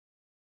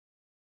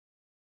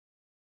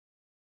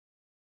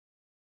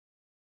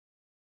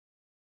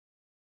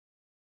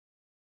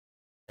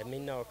 Let me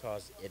know,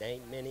 cause it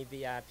ain't many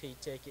VIP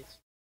tickets.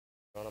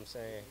 You know what I'm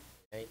saying?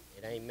 It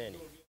ain't many.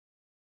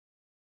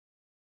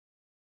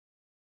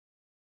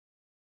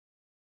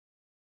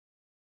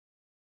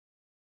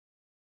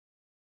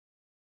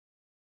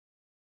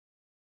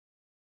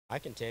 I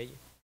can tell you.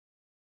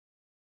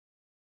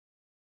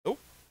 Oop.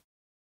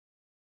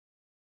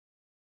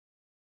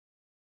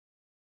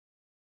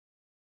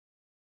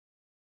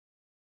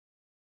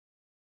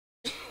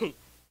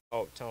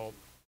 Oh, Tom,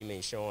 you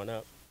mean showing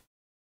up?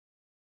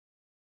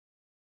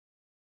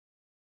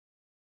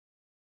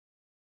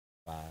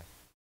 Five.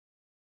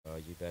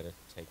 You better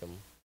take them,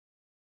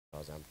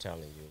 cause I'm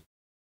telling you,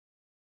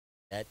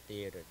 that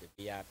theater, the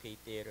VIP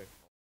theater,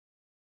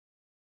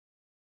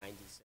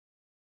 97.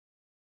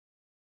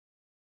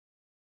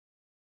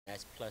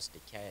 That's plus the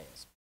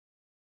cast.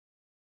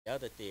 The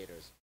other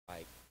theaters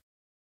like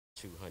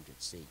 200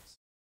 seats,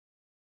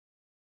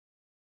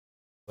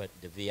 but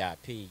the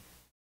VIP,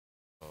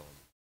 um,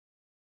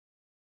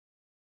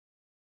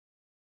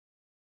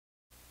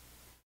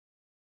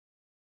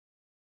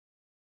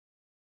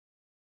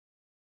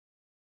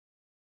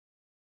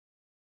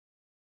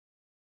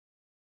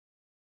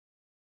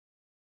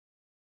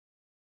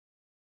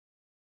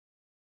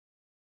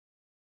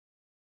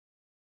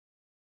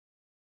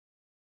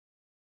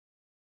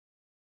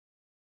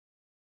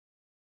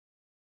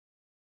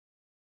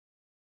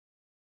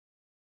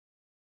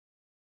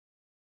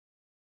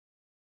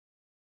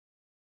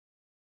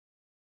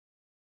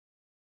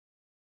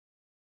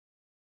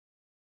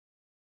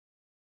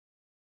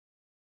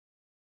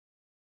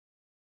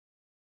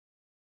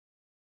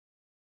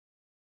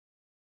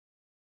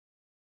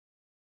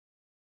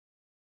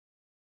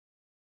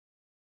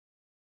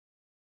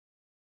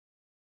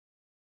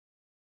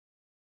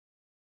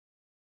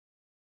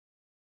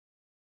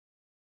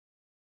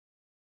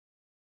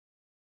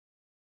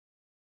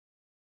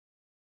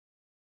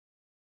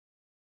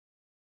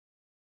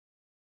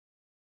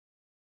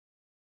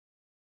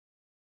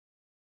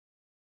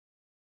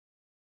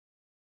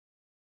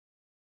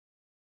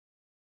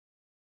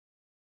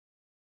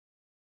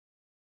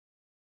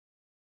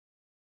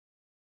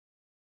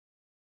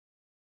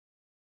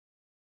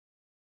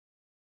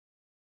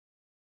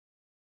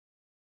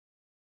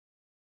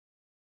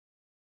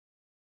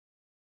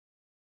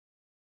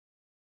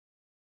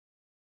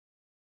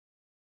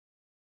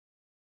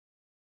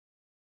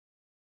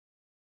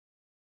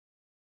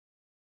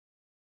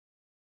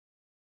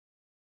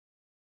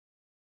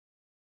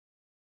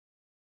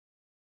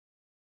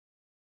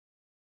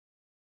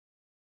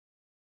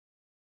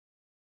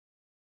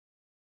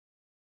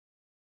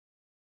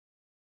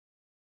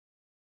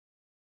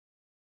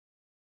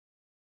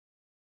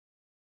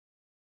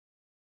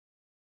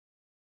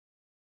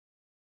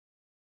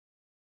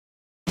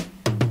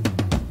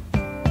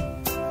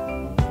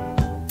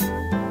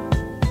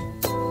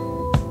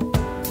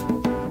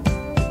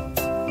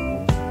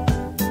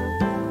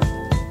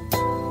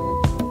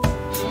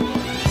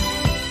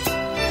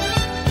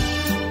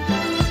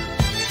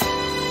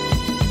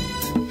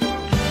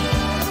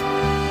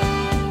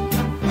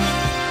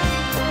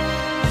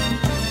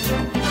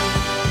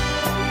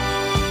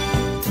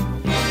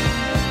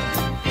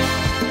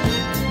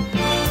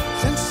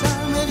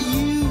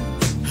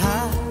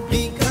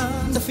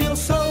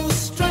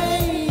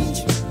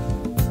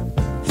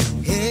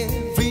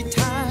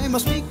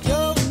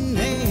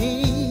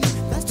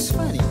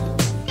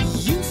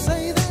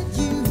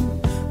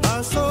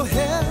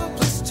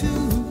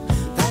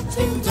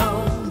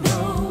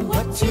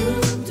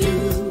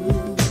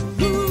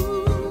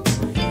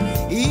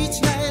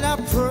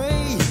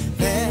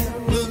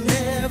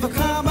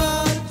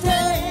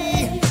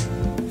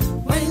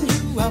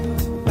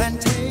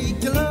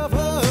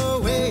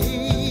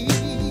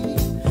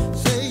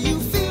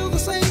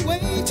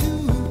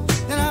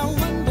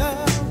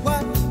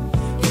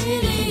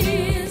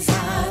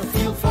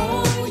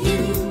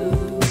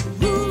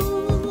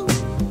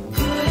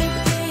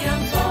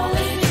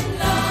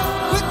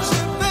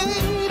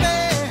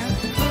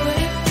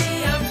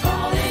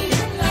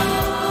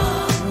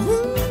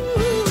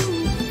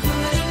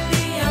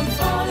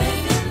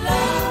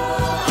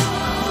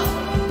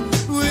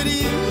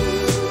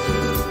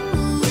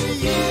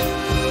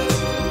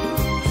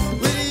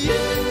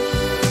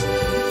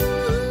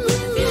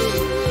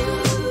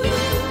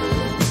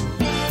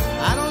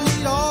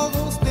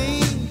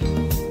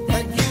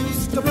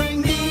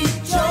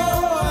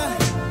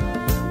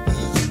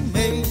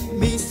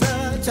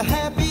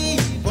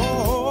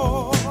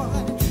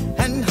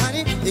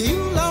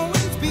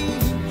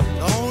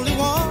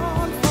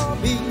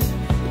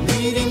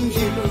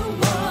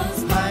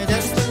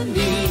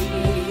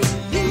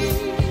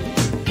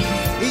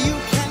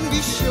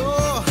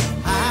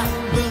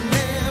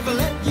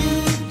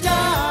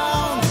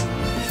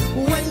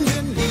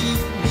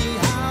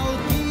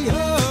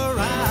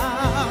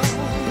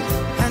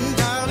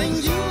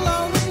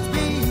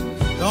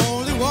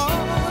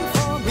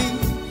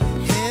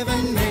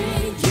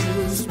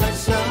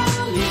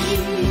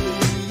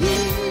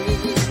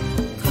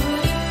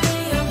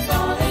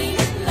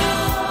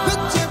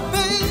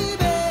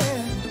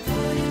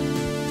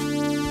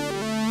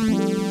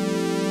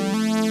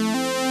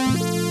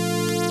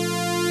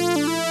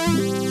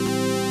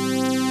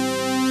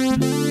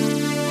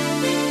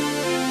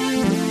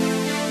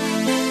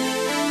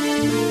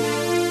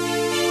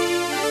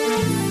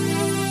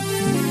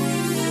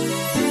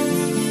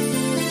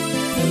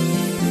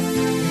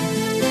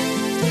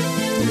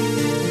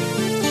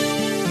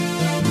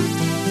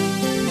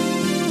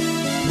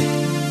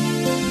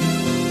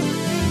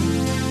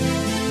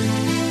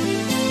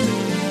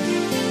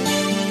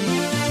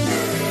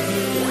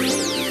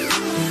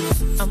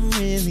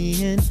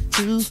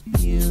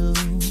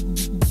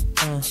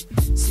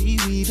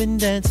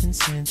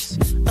 It's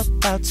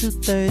about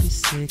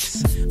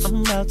 2:36.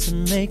 I'm about to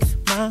make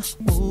my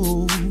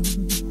move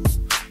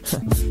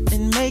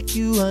and make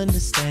you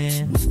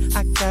understand.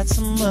 I got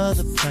some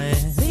other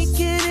plans.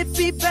 Thinking it'd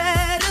be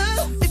better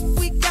if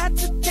we got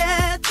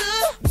together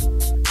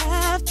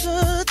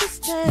after this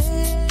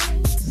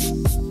dance.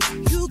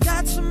 You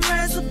got some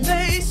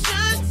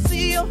reservations,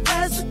 see your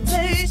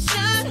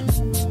hesitation,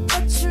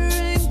 but you're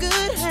in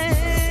good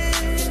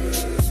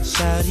hands.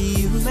 Shawty,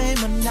 you made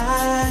my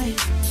night.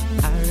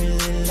 I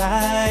really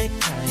like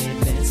how you're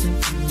dancing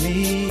for me.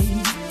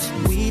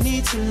 We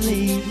need to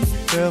leave,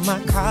 girl, my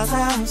car's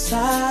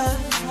outside.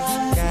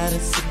 Got a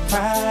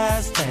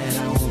surprise that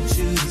I want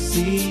you to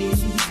see.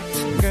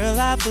 Girl,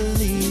 I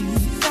believe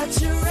that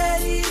you're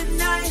ready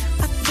tonight.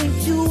 I think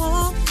you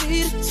want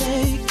me to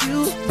take you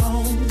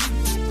home.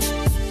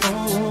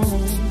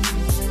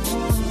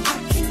 I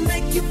can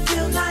make you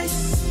feel nice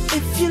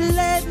if you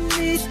let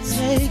me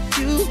take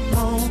you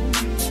home.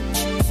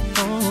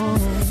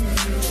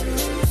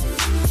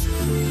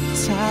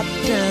 Top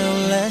down,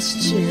 let's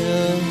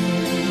chill.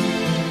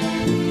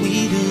 We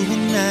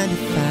doing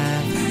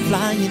 95,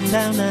 flying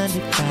down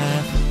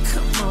 95.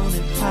 Come on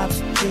and pop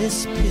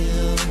this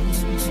pill.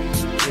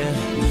 Yeah,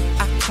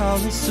 I call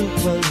it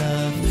super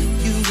love.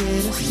 You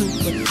get a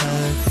super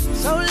love.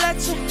 So let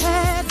your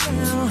head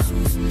down.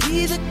 Be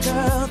the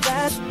girl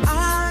that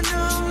I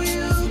know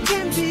you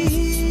can be.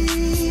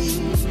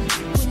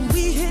 When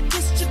we hit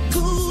this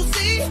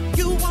jacuzzi,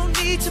 you won't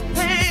need your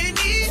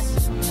panties.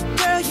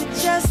 Girl, you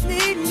just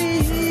need me.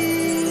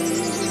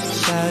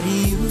 Shawty,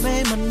 you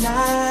made my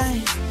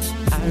night.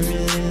 I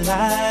really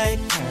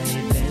like how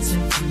you're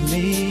dancing for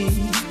me.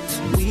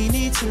 We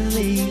need to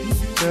leave,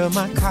 girl,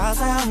 my car's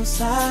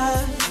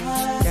outside.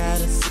 Got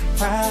a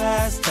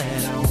surprise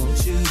that I want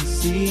you to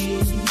see.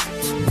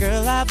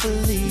 Girl, I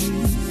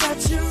believe that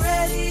you're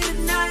ready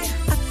tonight.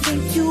 I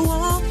think you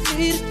want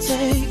me to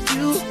take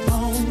you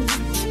home.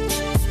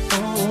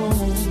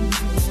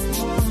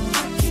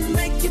 I can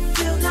make you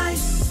feel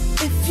nice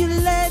if you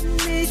let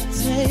me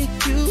take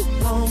you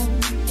home.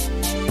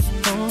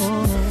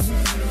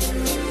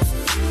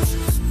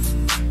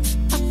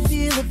 I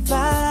feel a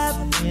vibe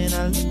when I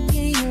look